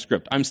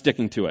manuscript. I'm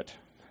sticking to it.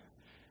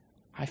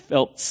 I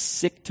felt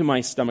sick to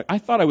my stomach. I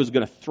thought I was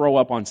going to throw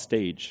up on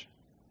stage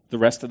the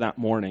rest of that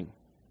morning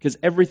because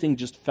everything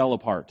just fell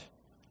apart.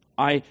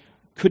 I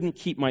couldn't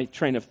keep my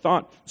train of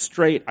thought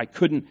straight. I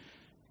couldn't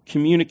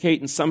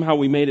communicate, and somehow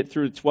we made it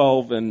through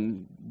 12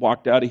 and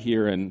walked out of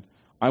here, and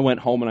I went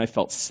home and I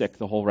felt sick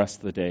the whole rest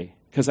of the day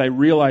because I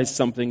realized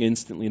something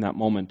instantly in that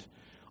moment.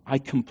 I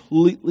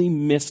completely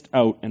missed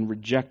out and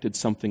rejected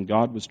something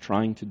God was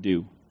trying to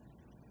do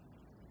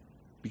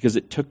because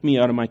it took me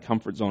out of my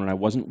comfort zone and I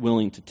wasn't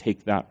willing to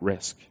take that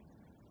risk.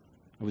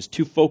 I was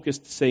too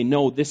focused to say,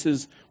 no, this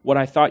is what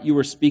I thought you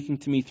were speaking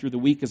to me through the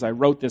week as I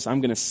wrote this.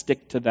 I'm going to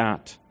stick to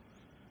that.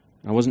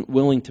 I wasn't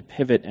willing to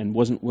pivot and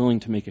wasn't willing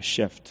to make a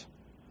shift.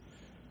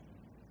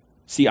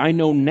 See, I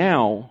know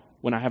now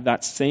when I have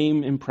that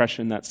same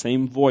impression, that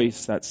same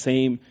voice, that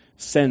same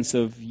sense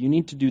of you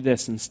need to do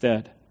this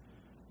instead.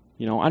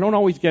 I don't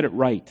always get it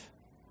right.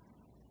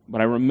 But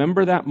I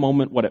remember that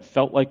moment, what it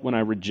felt like when I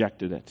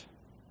rejected it.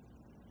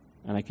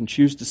 And I can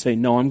choose to say,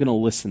 no, I'm going to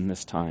listen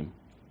this time.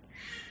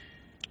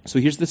 So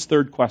here's this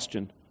third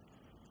question.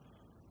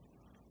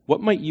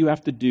 What might you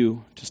have to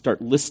do to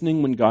start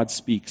listening when God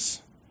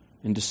speaks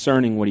and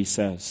discerning what he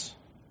says?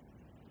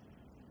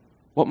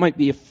 What might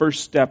be a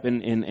first step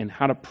in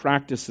how to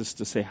practice this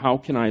to say, how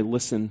can I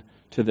listen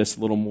to this a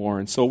little more?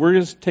 And so we're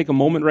going to take a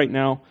moment right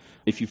now.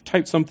 If you've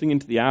typed something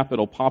into the app,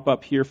 it'll pop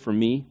up here for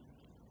me.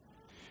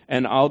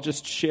 And I'll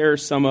just share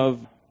some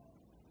of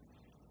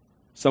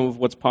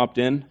what's popped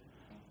in.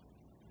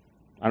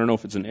 I don't know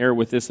if it's an error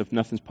with this, if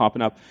nothing's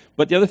popping up.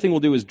 But the other thing we'll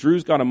do is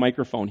Drew's got a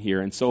microphone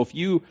here. And so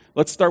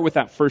let's start with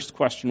that first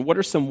question. What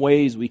are some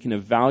ways we can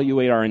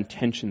evaluate our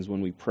intentions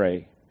when we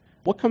pray?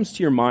 What comes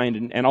to your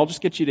mind? And I'll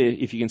just get you to,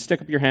 if you can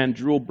stick up your hand,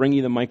 Drew will bring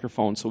you the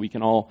microphone so we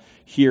can all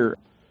hear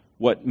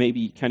what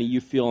maybe kind of you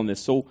feel on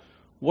this. So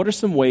what are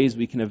some ways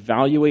we can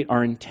evaluate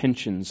our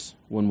intentions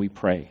when we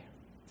pray?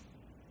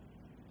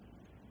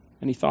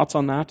 Any thoughts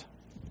on that?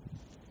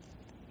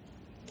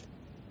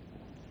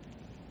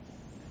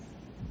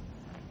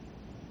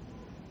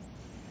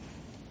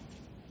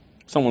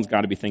 Someone's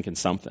got to be thinking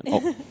something.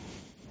 Oh.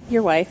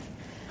 Your wife.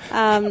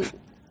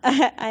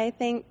 I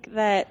think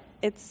that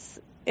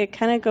it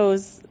kind of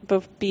goes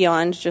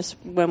beyond just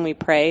when we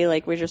pray.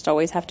 Like, we just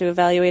always have to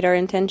evaluate our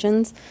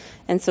intentions.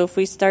 And so if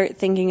we start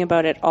thinking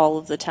about it all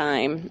of the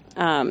time,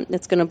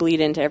 it's going to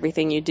bleed into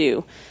everything you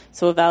do.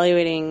 So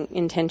evaluating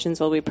intentions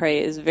while we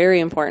pray is very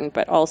important,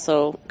 but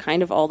also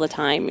kind of all the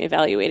time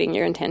evaluating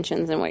your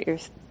intentions and what you're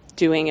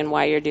doing and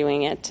why you're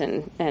doing it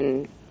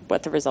and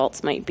what the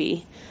results might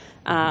be.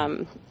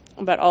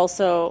 But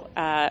also,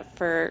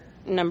 for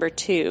number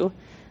 2,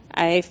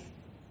 I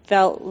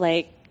felt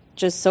like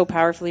just so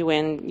powerfully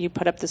when you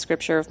put up the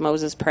scripture of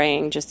Moses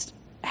praying, just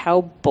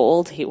how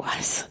bold he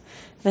was.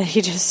 That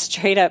he just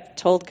straight up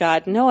told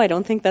God, no, I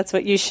don't think that's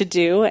what you should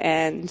do,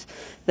 and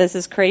this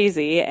is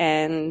crazy.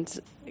 And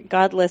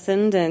God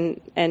listened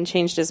and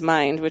changed his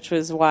mind, which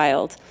was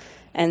wild.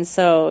 And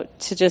so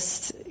to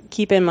just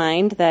keep in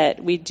mind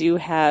that we do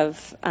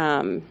have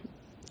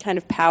kind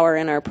of power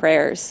in our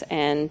prayers,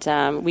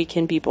 and we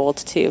can be bold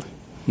too.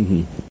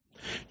 Mm-hmm.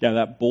 Yeah,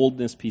 that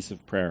boldness piece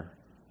of prayer.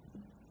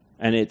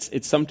 And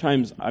it's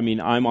sometimes,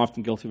 I'm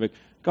often guilty of it.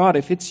 God,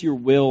 if it's your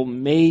will,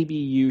 maybe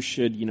you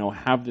should,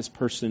 have this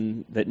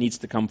person that needs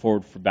to come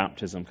forward for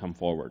baptism come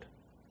forward.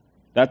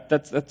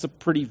 That's a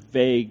pretty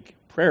vague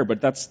prayer, but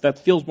that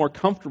feels more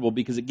comfortable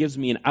because it gives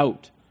me an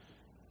out.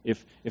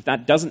 If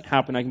that doesn't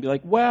happen, I can be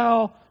like,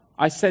 well,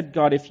 I said,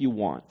 God, if you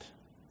want.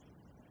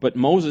 But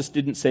Moses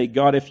didn't say,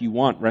 God, if you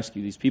want,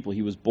 rescue these people.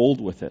 He was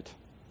bold with it.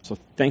 So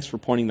thanks for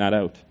pointing that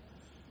out.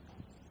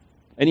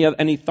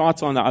 Any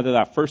thoughts on either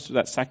that first or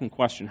that second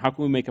question? How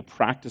can we make a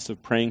practice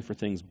of praying for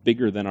things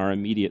bigger than our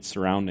immediate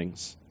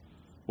surroundings?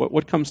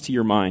 What comes to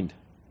your mind?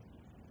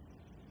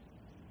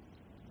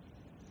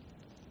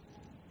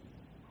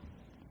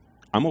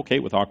 I'm okay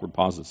with awkward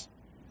pauses.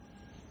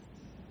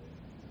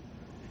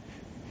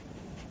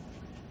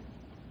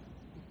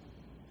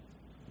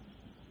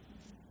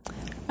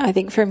 I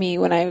think for me,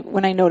 when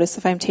I notice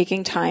if I'm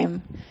taking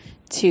time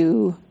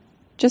to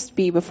just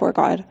be before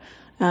God,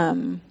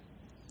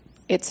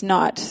 it's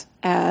not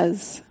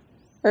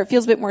it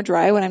feels a bit more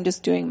dry when I'm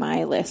just doing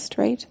my list,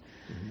 right?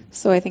 Mm-hmm.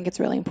 So I think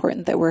it's really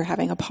important that we're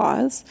having a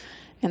pause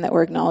and that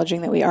we're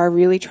acknowledging that we are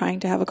really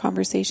trying to have a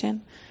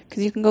conversation,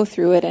 because you can go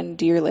through it and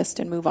do your list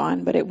and move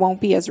on, but it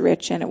won't be as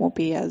rich and it won't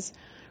be as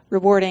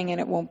rewarding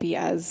and it won't be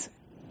as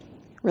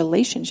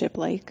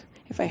relationship-like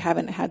if I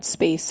haven't had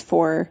space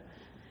for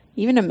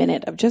even a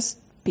minute of just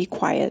be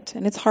quiet.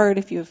 And it's hard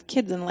if you have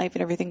kids in life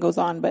and everything goes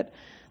on, but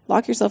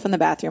lock yourself in the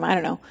bathroom. I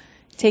don't know.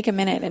 Take a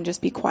minute and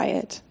just be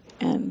quiet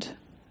and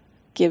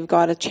give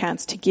God a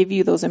chance to give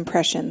you those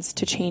impressions,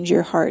 to change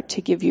your heart,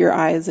 to give your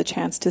eyes a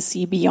chance to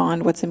see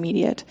beyond what's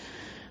immediate.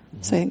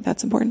 So I think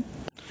that's important.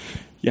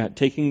 Yeah,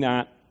 taking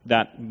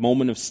that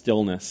moment of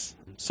stillness.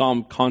 The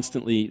Psalms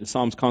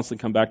constantly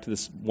come back to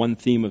this one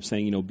theme of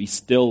saying, be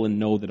still and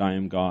know that I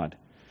am God.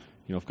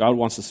 If God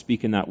wants to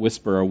speak in that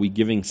whisper, are we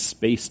giving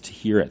space to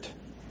hear it?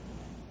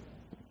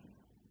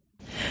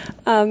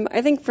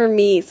 I think for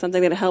me,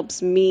 something that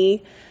helps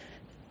me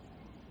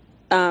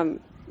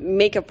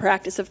make a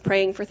practice of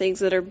praying for things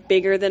that are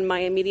bigger than my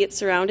immediate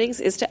surroundings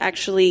is to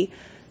actually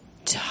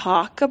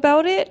talk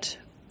about it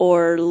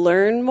or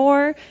learn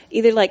more,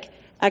 either like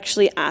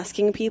actually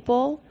asking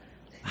people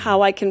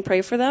how I can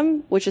pray for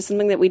them, which is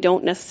something that we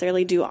don't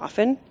necessarily do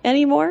often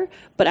anymore,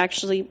 but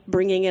actually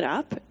bringing it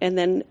up, and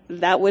then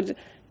that would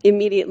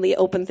immediately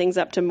open things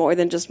up to more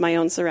than just my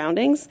own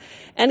surroundings,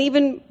 and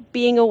even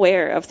being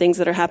aware of things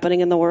that are happening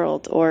in the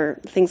world or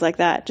things like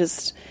that,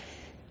 just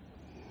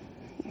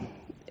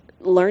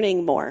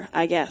learning more,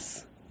 I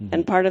guess. Mm-hmm.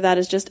 And part of that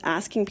is just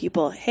asking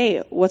people,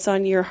 hey, what's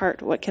on your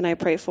heart? What can I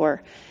pray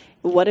for?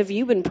 What have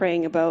you been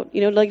praying about?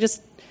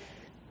 Just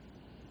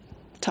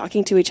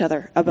talking to each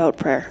other about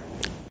prayer.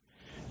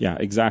 Yeah,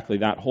 exactly.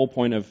 That whole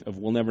point of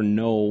we'll never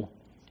know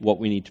what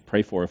we need to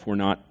pray for if we're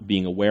not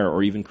being aware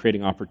or even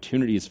creating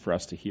opportunities for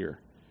us to hear.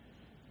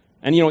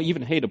 And,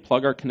 even, to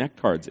plug our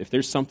Connect cards. If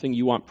there's something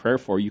you want prayer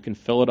for, you can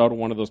fill it out on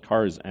one of those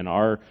cards. And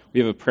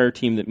we have a prayer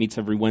team that meets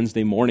every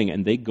Wednesday morning,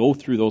 and they go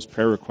through those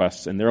prayer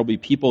requests. And there will be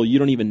people you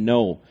don't even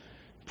know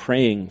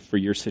praying for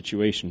your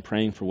situation,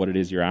 praying for what it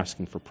is you're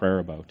asking for prayer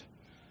about.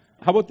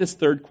 How about this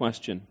third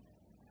question?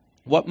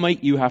 What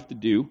might you have to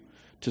do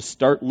to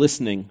start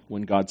listening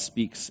when God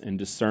speaks and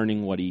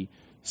discerning what he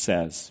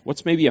says?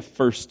 What's maybe a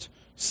first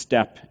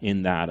step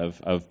in that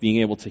of being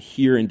able to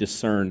hear and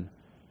discern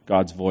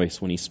God's voice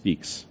when he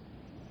speaks?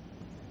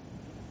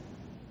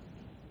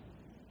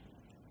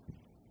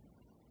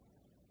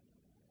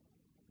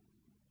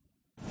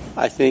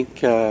 I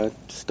think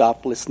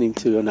stop listening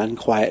to an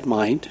unquiet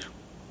mind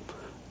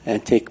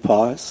and take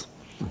pause,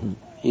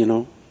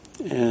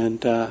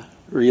 and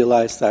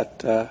realize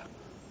that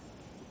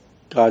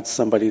God's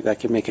somebody that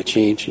can make a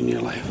change in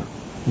your life.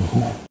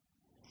 Mm-hmm.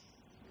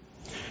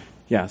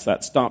 Yes,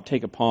 that stop,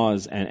 take a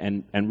pause,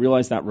 and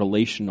realize that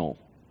relational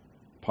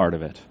part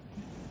of it.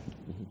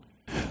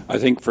 I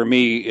think for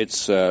me,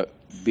 it's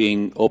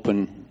being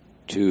open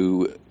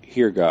to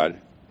hear God.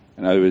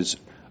 In other words,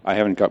 I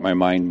haven't got my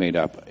mind made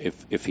up.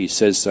 If he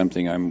says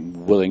something,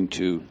 I'm willing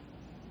to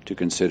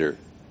consider.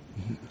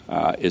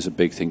 Is a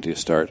big thing to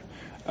start.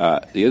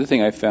 The other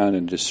thing I found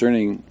in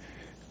discerning,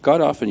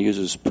 God often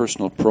uses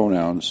personal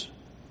pronouns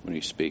when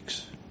he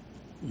speaks.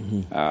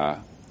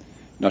 Mm-hmm.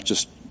 Not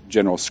just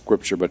general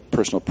scripture, but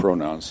personal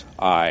pronouns,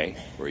 I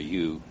or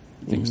you,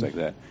 things mm-hmm. like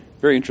that.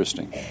 Very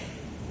interesting.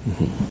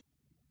 Mm-hmm.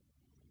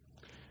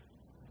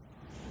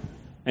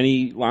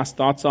 Any last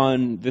thoughts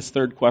on this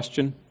third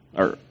question?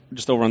 Or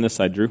just over on this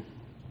side, Drew?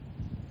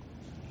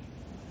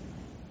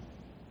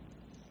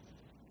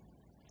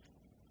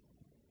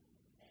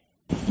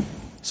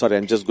 Sorry,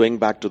 I'm just going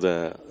back to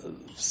the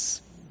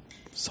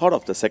sort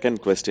of the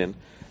second question.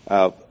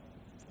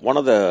 One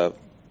of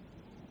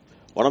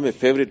my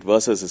favorite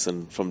verses is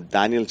from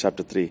Daniel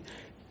chapter 3.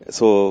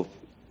 So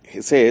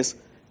he says,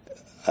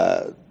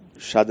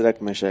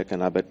 Shadrach, Meshach,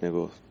 and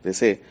Abednego, they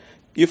say,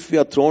 if we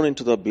are thrown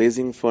into the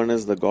blazing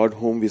furnace, the God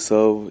whom we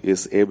serve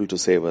is able to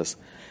save us.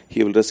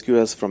 He will rescue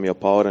us from your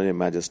power and your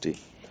majesty.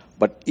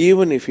 But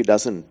even if he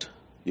doesn't,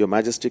 your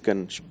majesty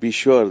can be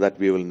sure that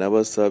we will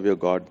never serve your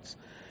gods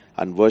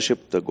and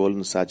worship the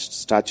golden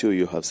statue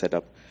you have set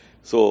up.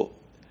 So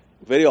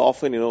very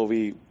often,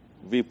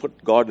 we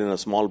put God in a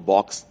small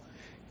box.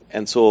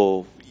 And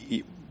so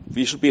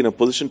we should be in a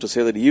position to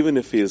say that even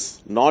if he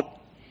is not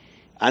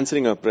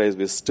answering our prayers,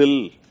 we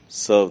still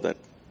serve that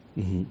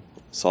mm-hmm.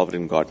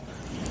 sovereign God.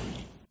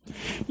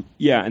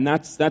 Yeah, and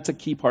that's a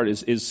key part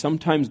is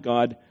sometimes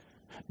God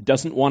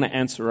doesn't want to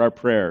answer our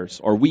prayers,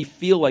 or we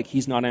feel like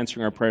he's not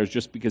answering our prayers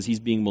just because he's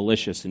being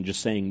malicious and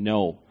just saying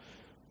no.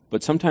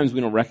 But sometimes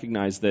we don't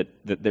recognize that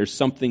there's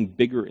something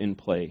bigger in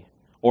play.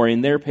 Or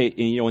in their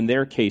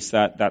case,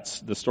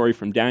 that's the story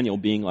from Daniel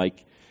being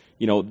like,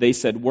 they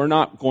said, we're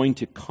not going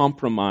to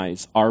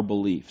compromise our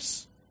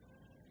beliefs.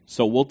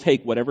 So we'll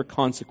take whatever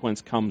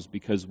consequence comes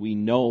because we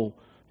know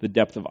the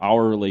depth of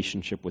our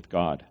relationship with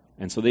God.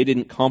 And so they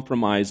didn't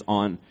compromise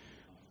on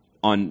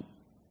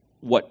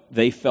what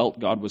they felt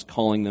God was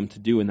calling them to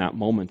do in that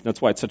moment. That's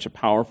why it's such a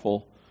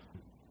powerful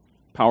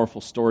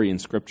story in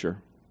Scripture.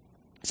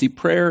 See,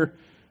 prayer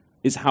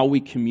is how we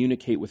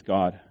communicate with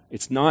God.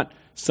 It's not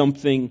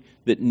something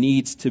that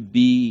needs to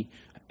be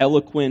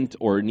eloquent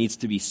or needs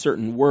to be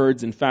certain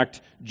words. In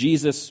fact,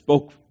 Jesus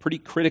spoke pretty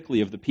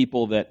critically of the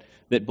people that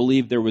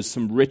believed there was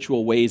some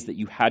ritual ways that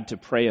you had to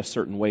pray a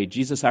certain way.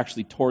 Jesus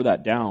actually tore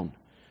that down.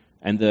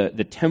 And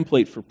the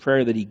template for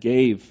prayer that he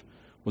gave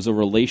was a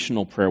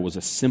relational prayer, was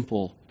a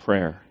simple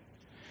prayer.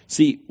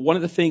 See, one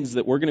of the things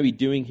that we're going to be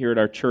doing here at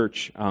our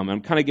church,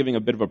 I'm kind of giving a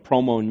bit of a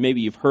promo, and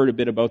maybe you've heard a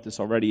bit about this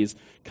already, is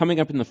coming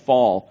up in the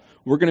fall,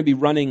 we're going to be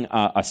running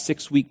a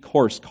 6-week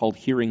course called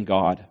Hearing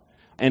God.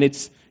 And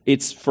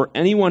it's for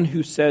anyone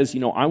who says,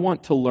 I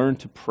want to learn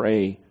to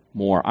pray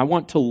more. I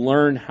want to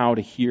learn how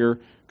to hear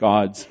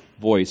God's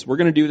voice. We're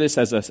going to do this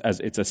as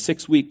it's a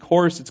 6-week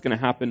course. It's going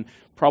to happen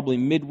probably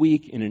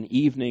midweek in an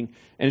evening.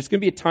 And it's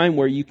going to be a time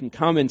where you can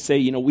come and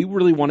say, we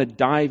really want to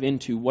dive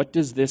into what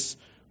does this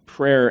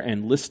prayer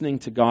and listening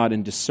to God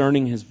and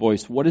discerning His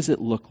voice, what does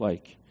it look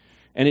like?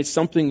 And it's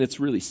something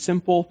that's really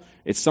simple.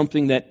 It's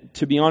something that,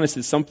 to be honest,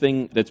 is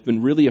something that's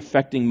been really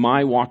affecting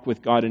my walk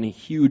with God in a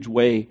huge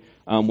way.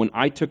 When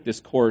I took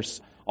this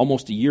course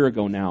almost a year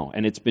ago now,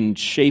 and it's been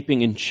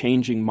shaping and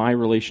changing my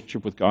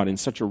relationship with God in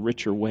such a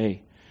richer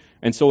way.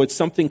 And so it's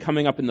something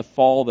coming up in the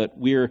fall that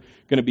we're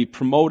going to be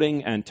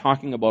promoting and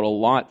talking about a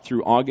lot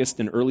through August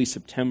and early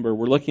September.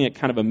 We're looking at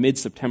kind of a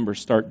mid-September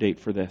start date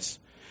for this.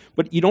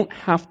 But you don't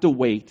have to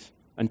wait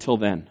until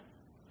then.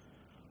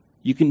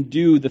 You can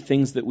do the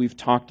things that we've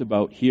talked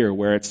about here,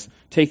 where it's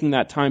taking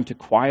that time to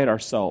quiet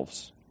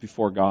ourselves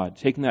before God,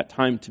 taking that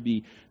time to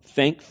be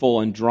thankful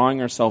and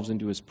drawing ourselves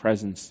into His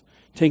presence,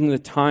 taking the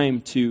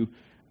time to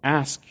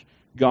ask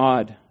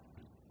God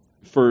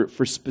for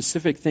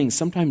specific things,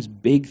 sometimes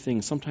big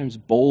things, sometimes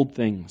bold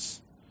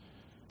things.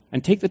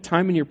 And take the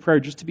time in your prayer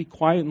just to be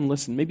quiet and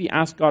listen. Maybe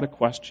ask God a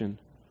question.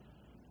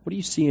 What do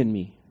you see in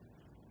me?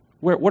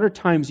 What are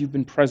times you've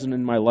been present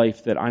in my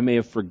life that I may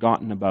have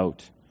forgotten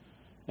about?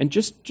 And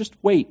just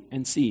wait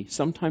and see.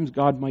 Sometimes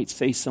God might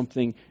say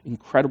something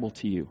incredible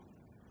to you.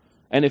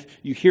 And if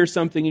you hear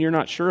something and you're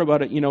not sure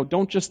about it,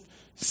 don't just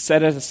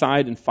set it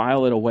aside and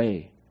file it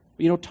away.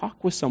 But,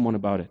 talk with someone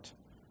about it.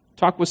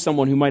 Talk with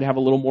someone who might have a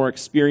little more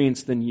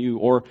experience than you,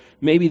 or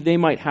maybe they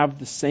might have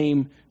the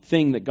same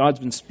thing that God's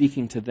been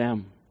speaking to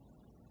them.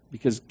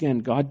 Because, again,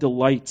 God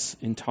delights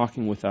in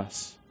talking with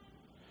us.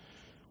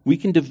 We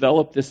can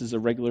develop this as a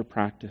regular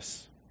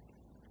practice.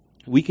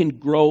 We can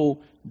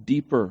grow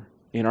deeper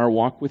in our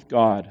walk with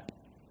God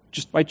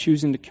just by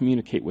choosing to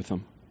communicate with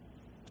Him.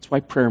 That's why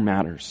prayer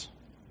matters.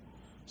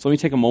 So let me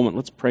take a moment.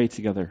 Let's pray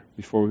together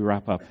before we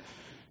wrap up.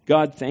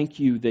 God, thank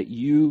you that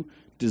you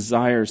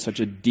desire such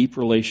a deep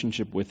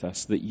relationship with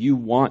us, that you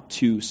want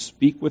to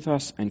speak with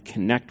us and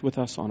connect with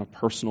us on a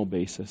personal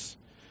basis.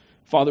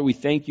 Father, we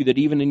thank you that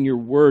even in your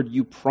word,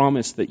 you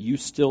promise that you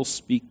still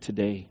speak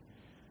today.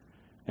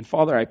 And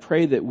Father, I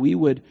pray that we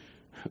would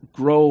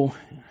grow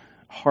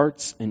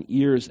hearts and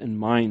ears and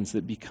minds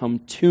that become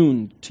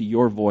tuned to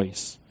your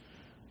voice,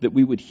 that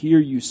we would hear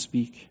you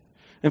speak.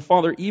 And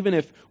Father, even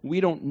if we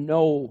don't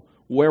know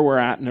where we're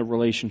at in a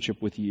relationship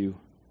with you,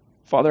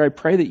 Father, I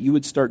pray that you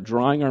would start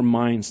drawing our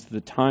minds to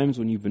the times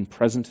when you've been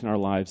present in our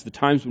lives, the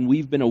times when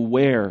we've been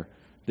aware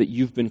that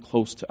you've been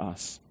close to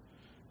us.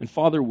 And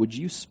Father, would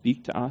you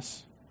speak to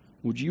us?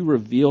 Would you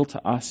reveal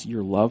to us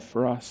your love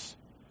for us?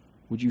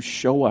 Would you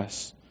show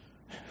us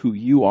who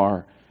you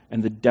are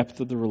and the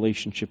depth of the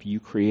relationship you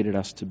created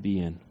us to be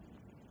in?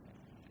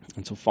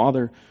 And so,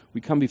 Father,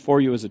 we come before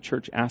you as a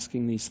church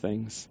asking these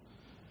things,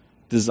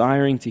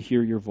 desiring to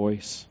hear your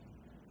voice.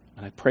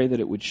 And I pray that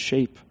it would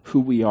shape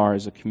who we are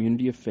as a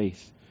community of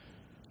faith,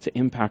 to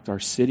impact our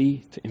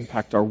city, to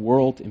impact our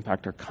world, to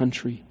impact our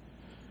country,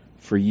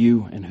 for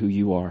you and who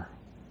you are.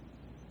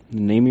 In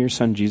the name of your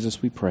Son, Jesus,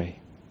 we pray.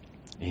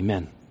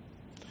 Amen.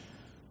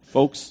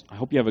 Folks, I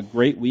hope you have a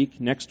great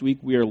week. Next week,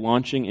 we are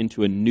launching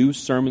into a new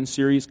sermon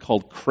series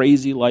called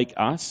Crazy Like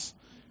Us.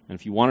 And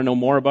if you want to know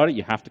more about it,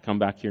 you have to come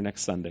back here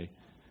next Sunday.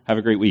 Have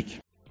a great week.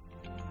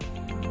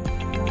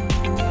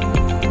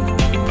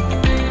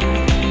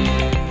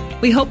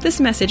 We hope this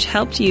message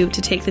helped you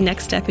to take the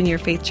next step in your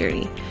faith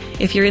journey.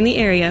 If you're in the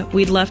area,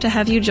 we'd love to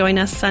have you join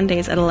us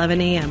Sundays at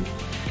 11 a.m.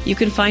 You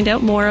can find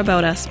out more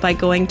about us by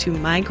going to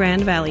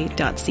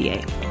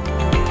mygrandvalley.ca.